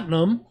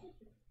Tottenham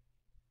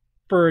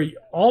for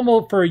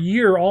a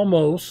year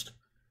almost,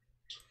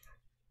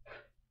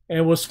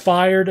 and was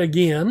fired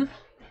again.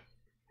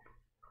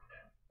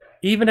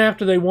 Even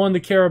after they won the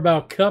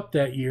Carabao Cup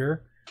that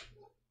year.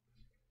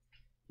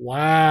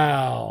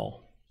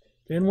 Wow.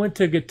 Then went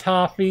to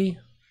Getafe,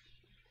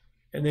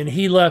 and then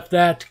he left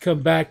that to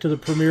come back to the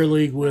Premier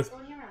League with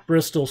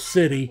Bristol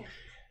City.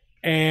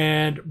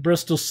 And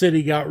Bristol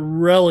City got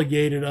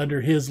relegated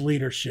under his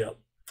leadership.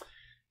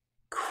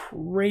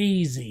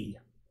 Crazy.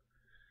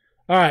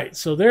 All right,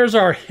 so there's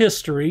our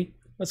history.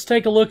 Let's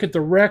take a look at the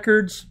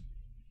records.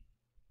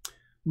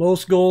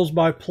 Most goals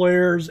by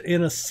players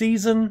in a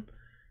season.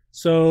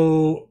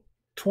 So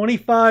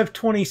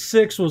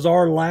 25-26 was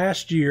our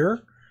last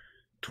year.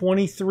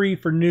 23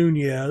 for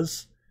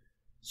Nunez.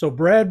 So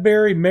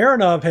Bradbury,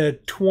 Marinov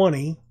had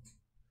 20.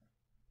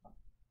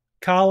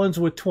 Collins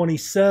with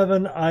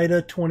 27,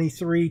 Ida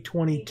 23,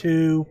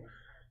 22,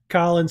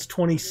 Collins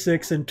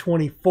 26 and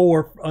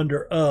 24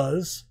 under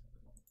us.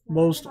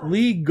 Most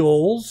league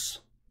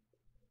goals,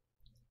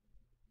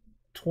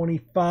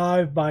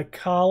 25 by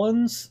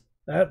Collins.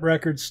 That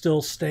record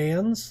still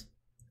stands.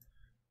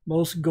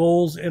 Most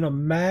goals in a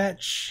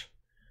match.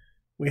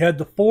 We had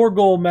the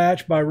 4-goal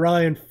match by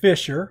Ryan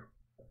Fisher.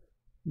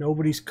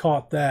 Nobody's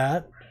caught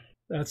that.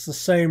 That's the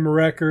same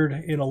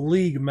record in a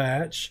league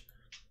match.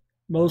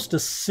 Most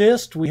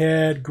assists, we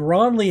had,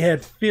 Gronley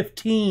had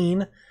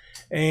 15,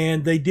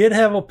 and they did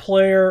have a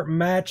player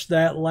match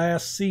that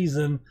last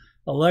season,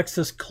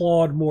 Alexis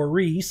Claude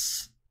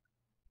Maurice.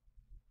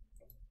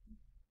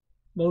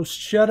 Most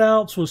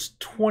shutouts was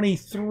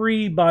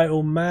 23 by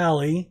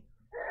O'Malley.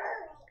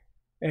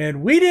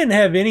 And we didn't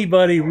have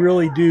anybody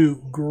really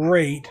do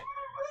great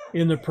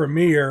in the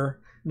Premier.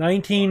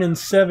 19 and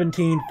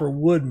 17 for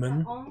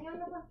Woodman.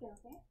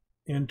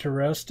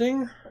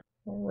 Interesting.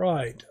 All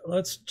right,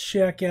 let's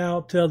check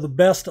out the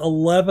best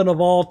 11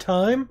 of all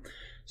time.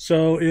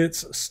 So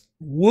it's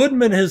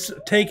Woodman has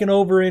taken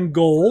over in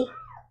goal.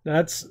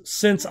 That's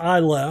since I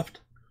left.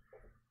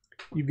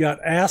 You've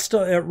got Asta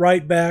at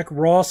right back,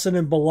 Rawson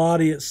and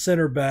Bellotti at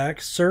center back,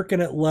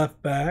 Sirkin at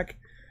left back.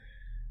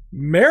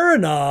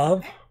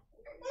 Marinov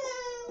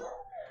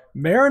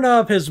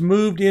has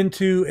moved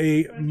into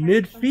a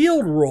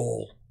midfield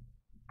role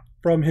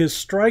from his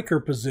striker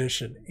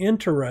position.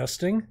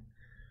 Interesting.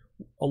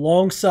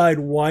 Alongside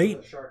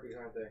White,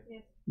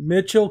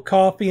 Mitchell,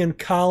 Coffey, and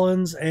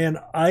Collins, and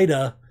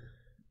Ida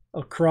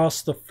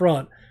across the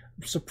front.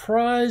 I'm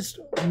surprised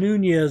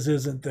Nunez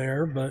isn't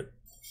there, but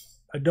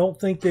I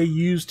don't think they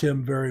used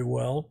him very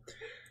well.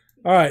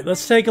 All right,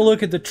 let's take a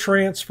look at the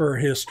transfer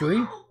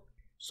history.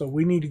 So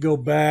we need to go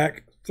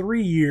back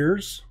 3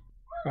 years.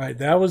 All right,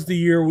 that was the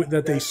year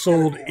that they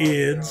sold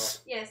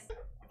IDS. Yes.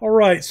 All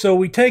right, so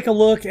we take a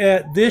look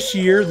at this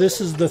year. This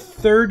is the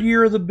 3rd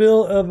year of the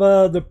bill of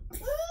the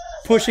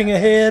pushing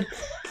ahead.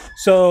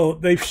 So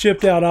they've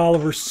shipped out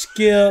Oliver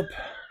Skip.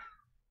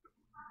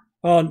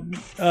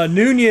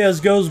 Nunez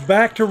goes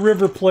back to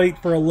River Plate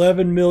for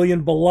 $11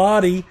 million.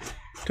 Bellotti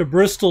to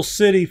Bristol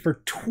City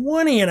for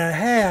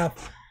 $20.5.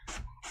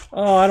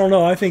 Oh, I don't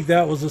know. I think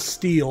that was a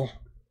steal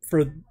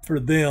for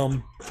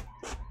them.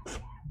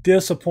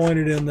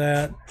 disappointed in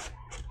that.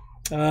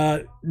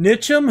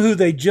 Nitcham, who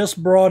they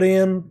just brought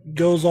in,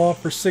 goes off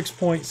for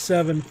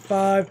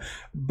 6.75.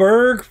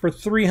 Berg for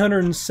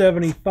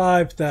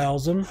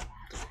 375,000.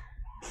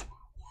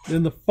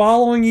 Then the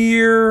following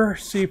year,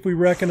 see if we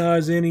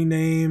recognize any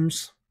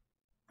names.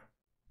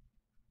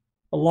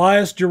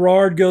 Elias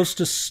Gerard goes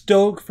to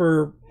Stoke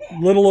for a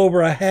little over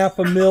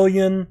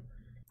 $500,000.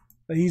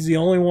 He's the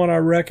only one I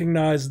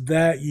recognize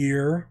that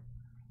year.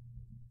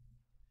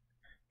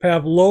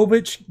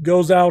 Pavlovich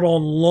goes out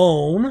on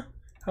loan.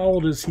 How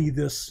old is he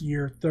this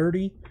year?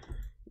 30?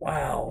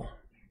 Wow.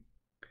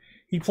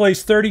 He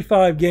plays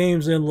 35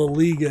 games in La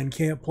Liga and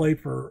can't play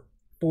for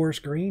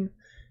Forest Green?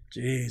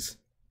 Jeez.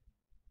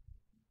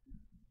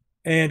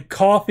 And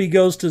Coffey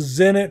goes to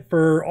Zenit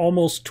for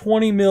almost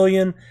 $20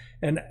 million,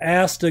 and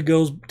Asta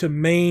goes to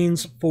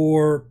Mainz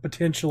for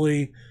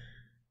potentially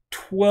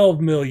 $12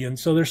 million.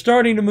 So they're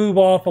starting to move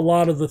off a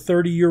lot of the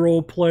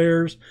 30-year-old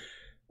players.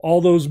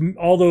 All those,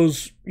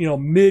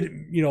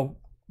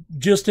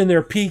 just in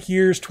their peak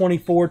years,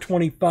 24,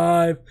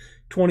 25,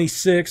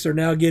 26, are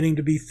now getting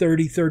to be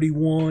 30,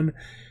 31.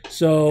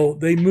 So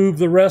they move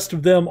the rest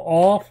of them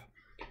off.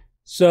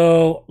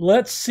 So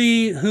let's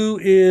see who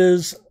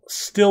is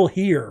still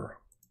here.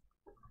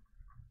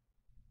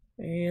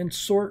 And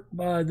sort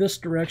by this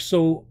direction.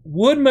 So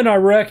Woodman I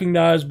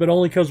recognize, but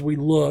only because we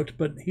looked,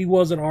 but he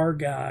wasn't our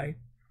guy.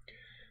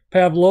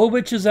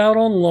 Pavlovich is out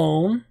on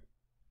loan.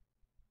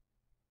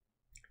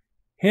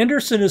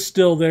 Henderson is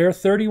still there,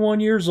 31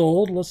 years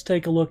old. Let's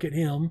take a look at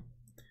him.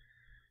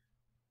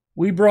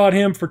 We brought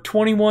him for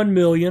 $21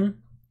 million.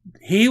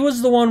 He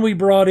was the one we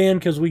brought in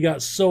because we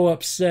got so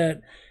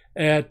upset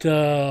at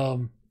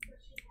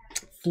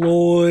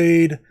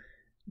Floyd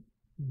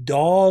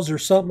Dawes or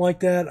something like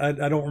that.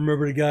 I don't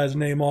remember the guy's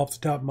name off the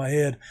top of my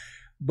head.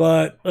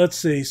 But let's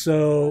see.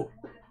 So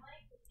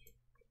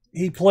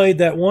he played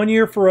that 1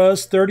 year for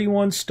us,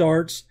 31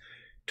 starts,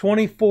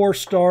 24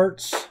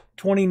 starts,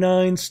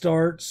 29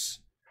 starts,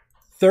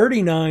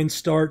 39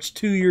 starts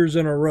 2 years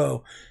in a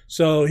row.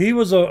 So he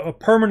was a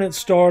permanent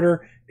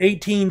starter,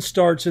 18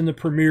 starts in the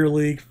Premier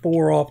League,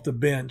 4 off the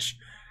bench.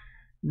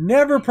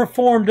 Never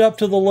performed up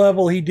to the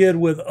level he did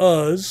with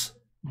us,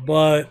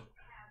 but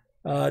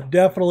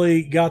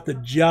definitely got the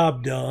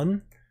job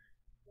done.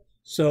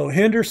 So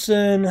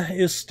Henderson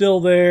is still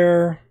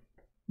there.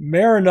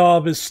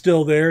 Marinov is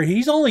still there.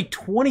 He's only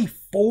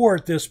 24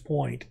 at this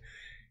point.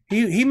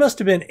 He must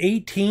have been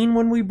 18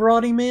 when we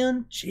brought him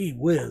in. Gee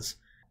whiz.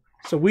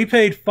 So we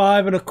paid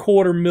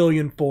 $5.25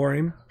 million for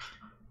him.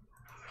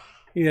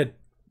 He had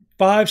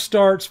 5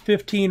 starts,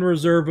 15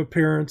 reserve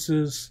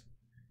appearances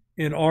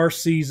in our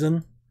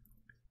season.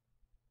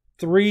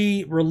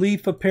 3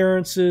 relief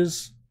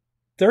appearances.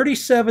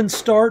 37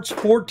 starts,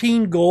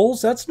 14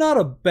 goals. That's not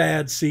a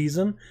bad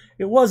season.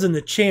 It was in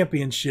the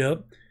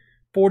championship.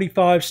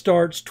 45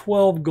 starts,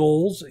 12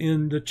 goals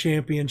in the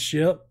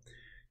championship.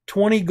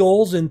 20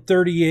 goals in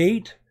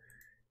 38.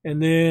 And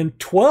then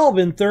 12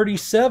 in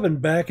 37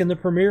 back in the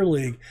Premier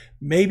League.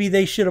 Maybe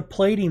they should have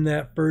played him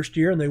that first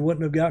year and they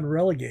wouldn't have gotten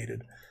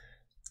relegated.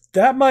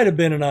 That might have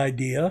been an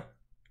idea.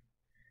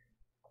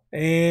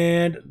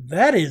 And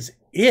that is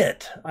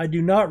it. I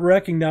do not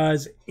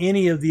recognize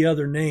any of the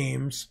other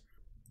names.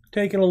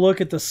 Taking a look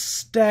at the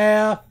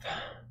staff,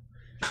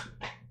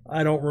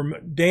 I don't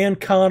remember. Dan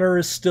Connor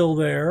is still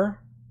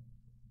there.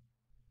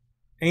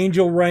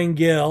 Angel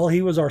Rangel,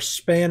 he was our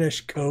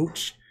Spanish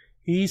coach.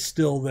 He's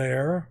still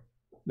there.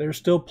 They're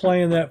still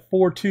playing that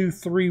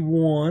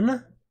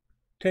 4-2-3-1.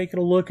 Taking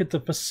a look at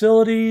the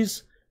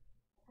facilities.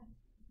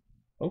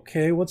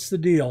 Okay, what's the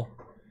deal?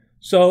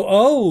 So,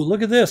 oh,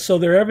 look at this. So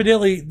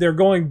they're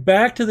going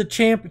back to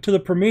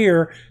the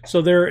Premier.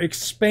 So they're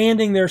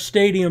expanding their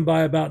stadium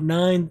by about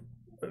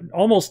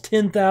almost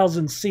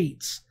 10,000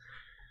 seats.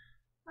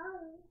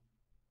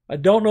 I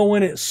don't know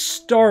when it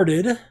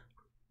started,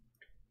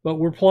 but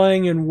we're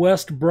playing in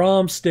West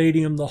Brom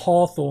Stadium, the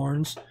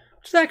Hawthorns,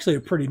 which is actually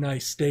a pretty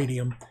nice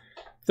stadium.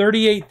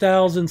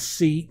 38,000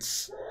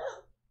 seats.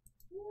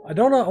 I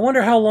don't know. I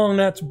wonder how long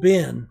that's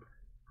been.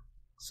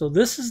 So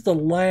this is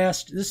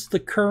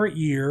the current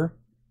year.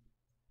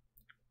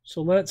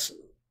 So let's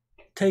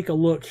take a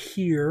look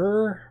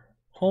here.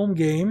 Home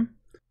game.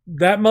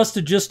 That must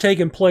have just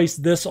taken place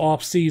this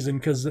off season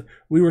because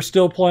we were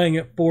still playing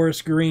at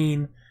Forest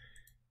Green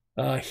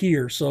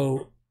here.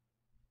 So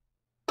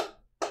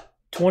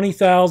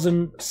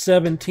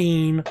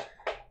 20,017.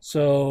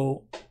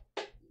 So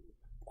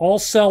all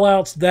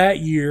sellouts that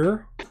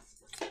year.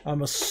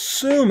 I'm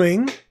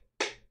assuming,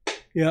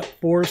 yeah,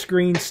 Forest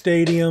Green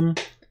Stadium,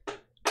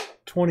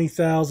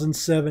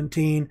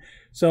 20,017.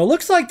 So it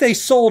looks like they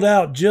sold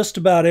out just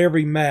about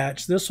every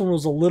match. This one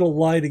was a little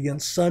light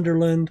against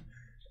Sunderland.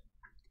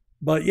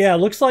 But yeah, it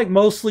looks like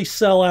mostly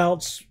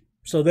sellouts.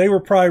 So they were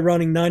probably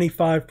running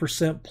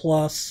 95%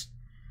 plus.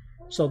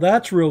 So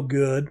that's real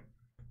good.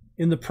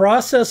 In the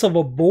process of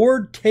a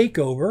board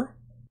takeover,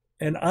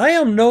 and I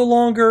am no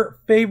longer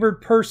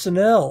favored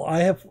personnel.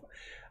 I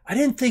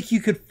didn't think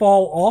you could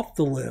fall off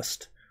the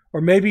list.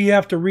 Or maybe you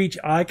have to reach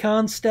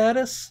icon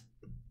status.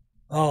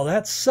 Oh,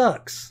 that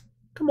sucks.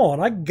 Come on,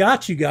 I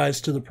got you guys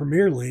to the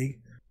Premier League.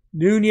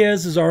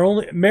 Nunez is our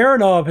only...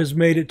 Marinov has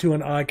made it to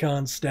an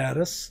icon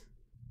status.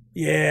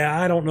 Yeah,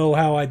 I don't know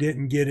how I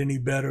didn't get any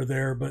better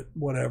there, but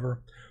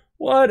whatever.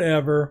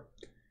 Whatever.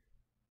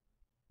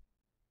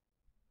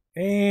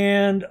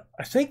 And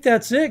I think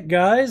that's it,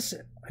 guys.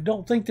 I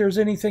don't think there's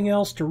anything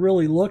else to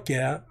really look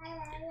at.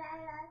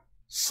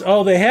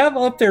 So they have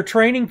upped their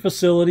training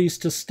facilities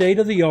to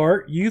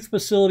state-of-the-art. Youth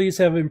facilities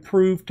have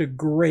improved to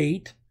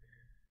great.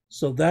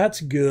 So that's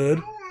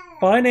good.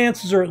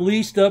 Finances are at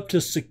least up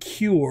to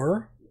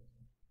secure.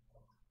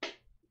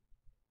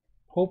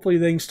 Hopefully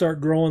they can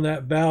start growing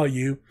that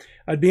value.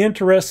 I'd be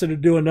interested to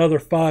do another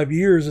 5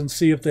 years and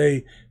see if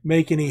they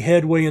make any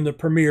headway in the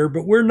Premier,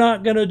 but we're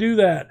not going to do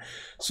that.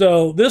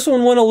 So this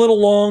one went a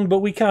little long, but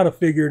we kind of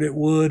figured it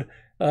would,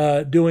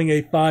 doing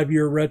a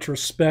 5-year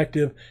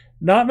retrospective.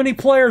 Not many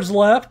players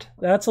left.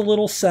 That's a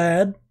little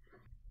sad,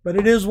 but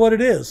it is what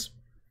it is.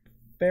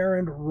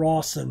 Farron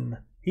Rawson.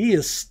 He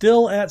is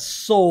still at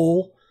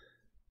Seoul,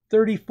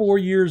 34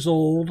 years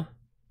old.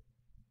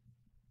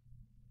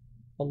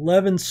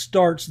 11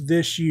 starts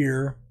this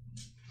year.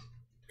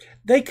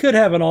 They could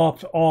have an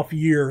off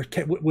year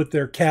with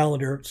their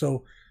calendar,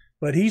 so,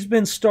 but he's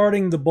been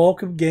starting the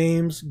bulk of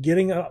games,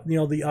 getting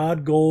the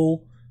odd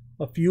goal,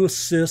 a few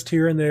assists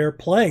here and there,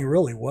 playing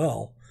really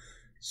well.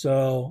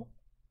 So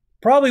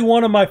probably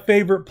one of my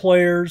favorite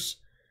players.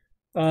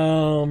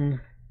 Adam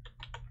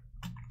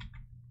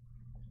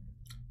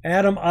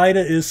Ida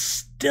is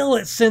still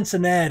at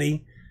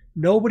Cincinnati.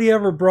 Nobody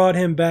ever brought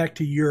him back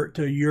to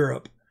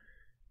Europe,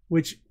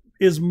 which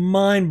is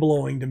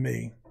mind-blowing to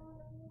me.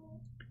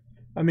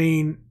 I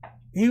mean,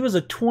 he was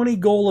a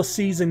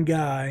 20-goal-a-season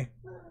guy.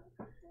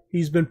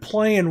 He's been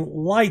playing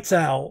lights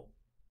out.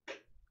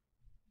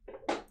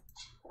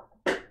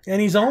 And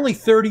he's only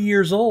 30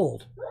 years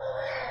old.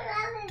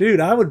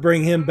 Dude, I would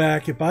bring him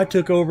back. If I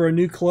took over a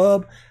new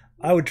club,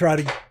 I would try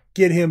to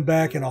get him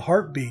back in a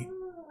heartbeat.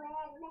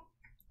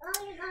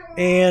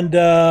 And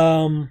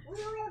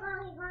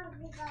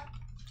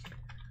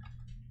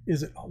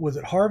was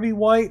it Harvey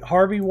White?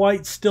 Harvey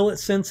White's still at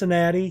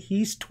Cincinnati.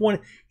 He's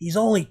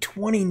only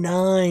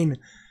 29.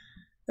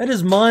 That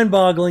is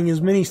mind-boggling. As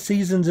many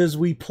seasons as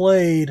we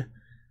played.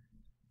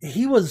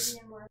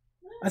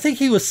 I think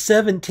he was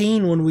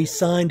 17 when we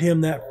signed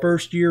him that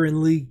first year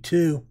in League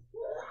Two.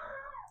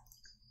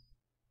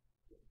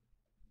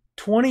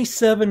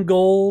 27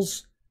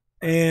 goals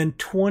and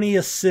 20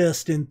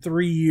 assists in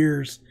 3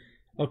 years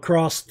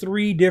across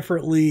 3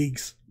 different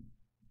leagues.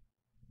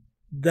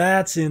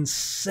 That's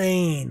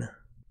insane.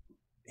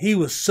 He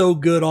was so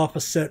good off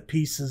of set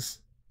pieces.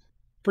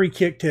 Free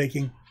kick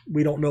taking,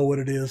 we don't know what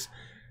it is.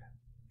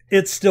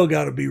 It's still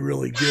got to be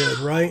really good,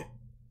 right?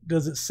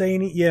 Does it say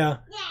any? Yeah.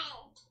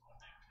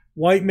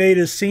 White made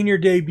his senior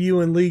debut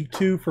in League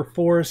Two for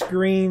Forest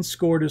Green,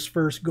 scored his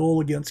first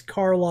goal against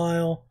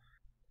Carlisle.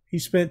 He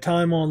spent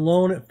time on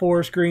loan at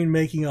Forest Green,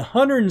 making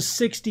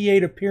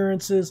 168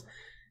 appearances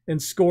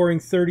and scoring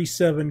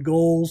 37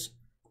 goals.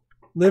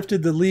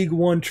 Lifted the League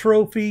One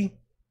trophy.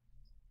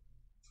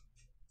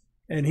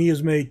 And he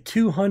has made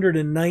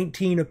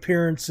 219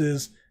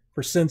 appearances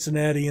for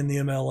Cincinnati in the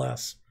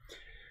MLS.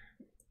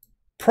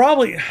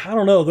 Probably, I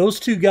don't know, those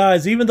two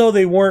guys, even though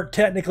they weren't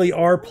technically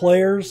our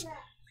players,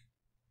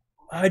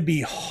 I would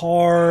be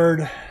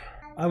hard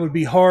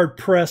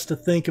pressed to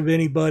think of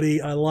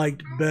anybody I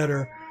liked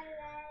better.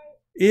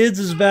 Ids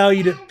is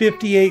valued at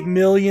 $58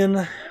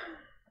 million.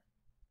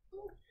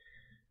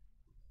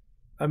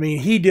 I mean,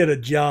 he did a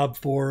job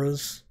for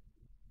us.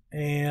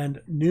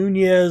 And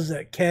Nunez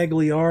at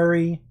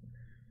Cagliari.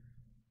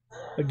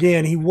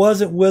 Again, he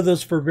wasn't with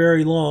us for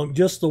very long,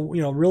 just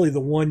really the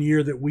 1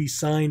 year that we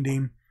signed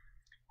him.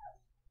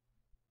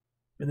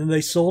 And then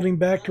they sold him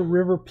back to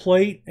River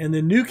Plate, and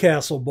then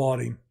Newcastle bought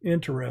him.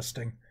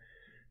 Interesting.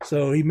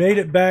 So he made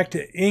it back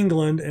to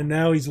England, and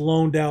now he's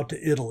loaned out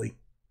to Italy.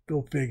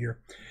 Go figure.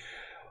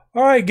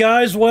 All right,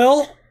 guys.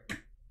 Well,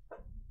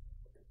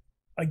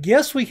 I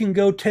guess we can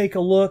go take a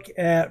look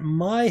at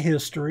my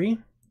history.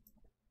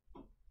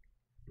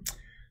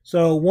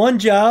 So one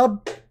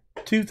job,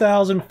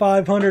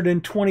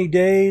 2,520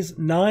 days,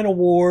 9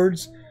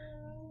 awards,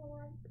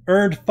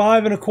 earned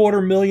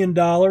 $5.25 million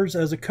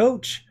as a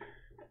coach.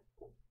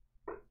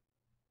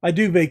 I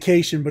do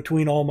vacation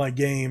between all my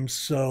games,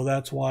 so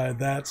that's why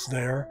that's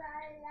there.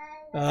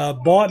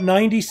 Bought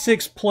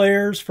 96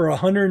 players for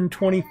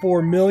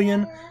 $124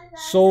 million,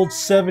 sold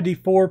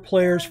 74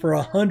 players for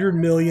 $100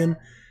 million.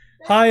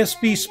 Highest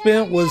fee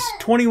spent was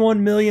 $21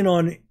 million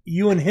on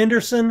Ewan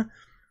Henderson.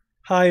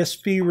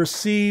 Highest fee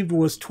received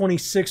was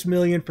 $26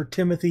 million for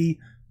Timothy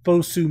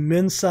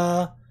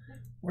Fosu-Mensah.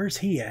 Where's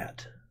he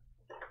at?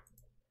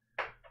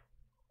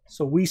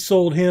 So we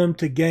sold him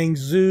to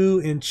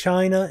Guangzhou in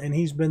China, and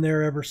he's been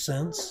there ever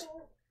since.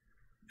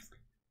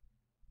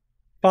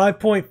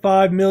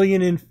 $5.5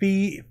 million in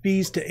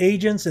fees to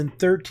agents and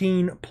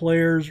 13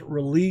 players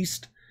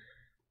released.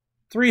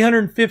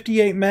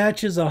 358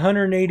 matches,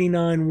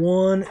 189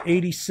 won,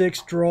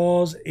 86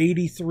 draws,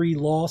 83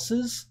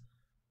 losses.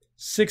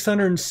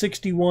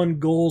 661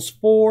 goals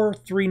for,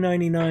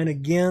 399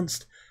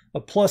 against, a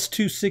plus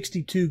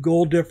 262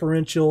 goal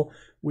differential.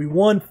 We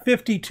won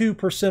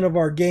 52% of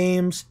our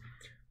games,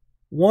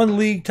 1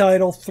 league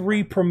title,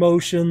 3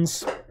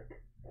 promotions,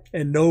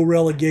 and no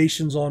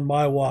relegations on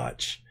my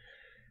watch.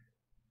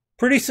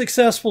 Pretty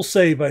successful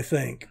save, I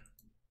think.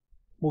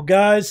 Well,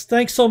 guys,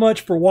 thanks so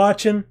much for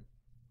watching,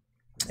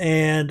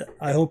 and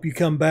I hope you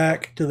come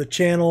back to the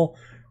channel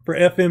for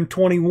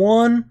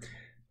FM21.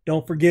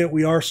 Don't forget,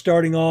 we are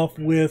starting off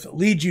with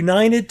Leeds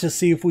United to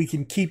see if we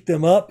can keep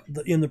them up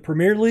in the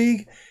Premier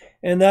League.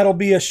 And that'll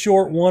be a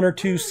short 1 or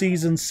 2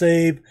 season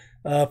save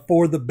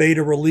for the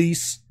beta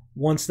release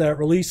once that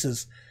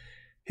releases.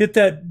 Hit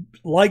that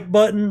like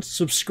button,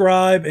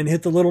 subscribe, and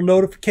hit the little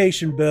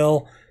notification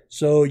bell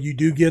so you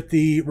do get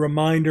the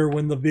reminder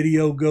when the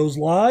video goes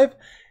live.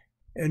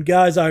 And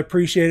guys, I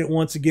appreciate it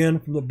once again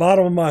from the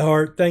bottom of my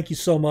heart. Thank you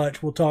so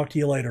much. We'll talk to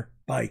you later.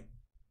 Bye.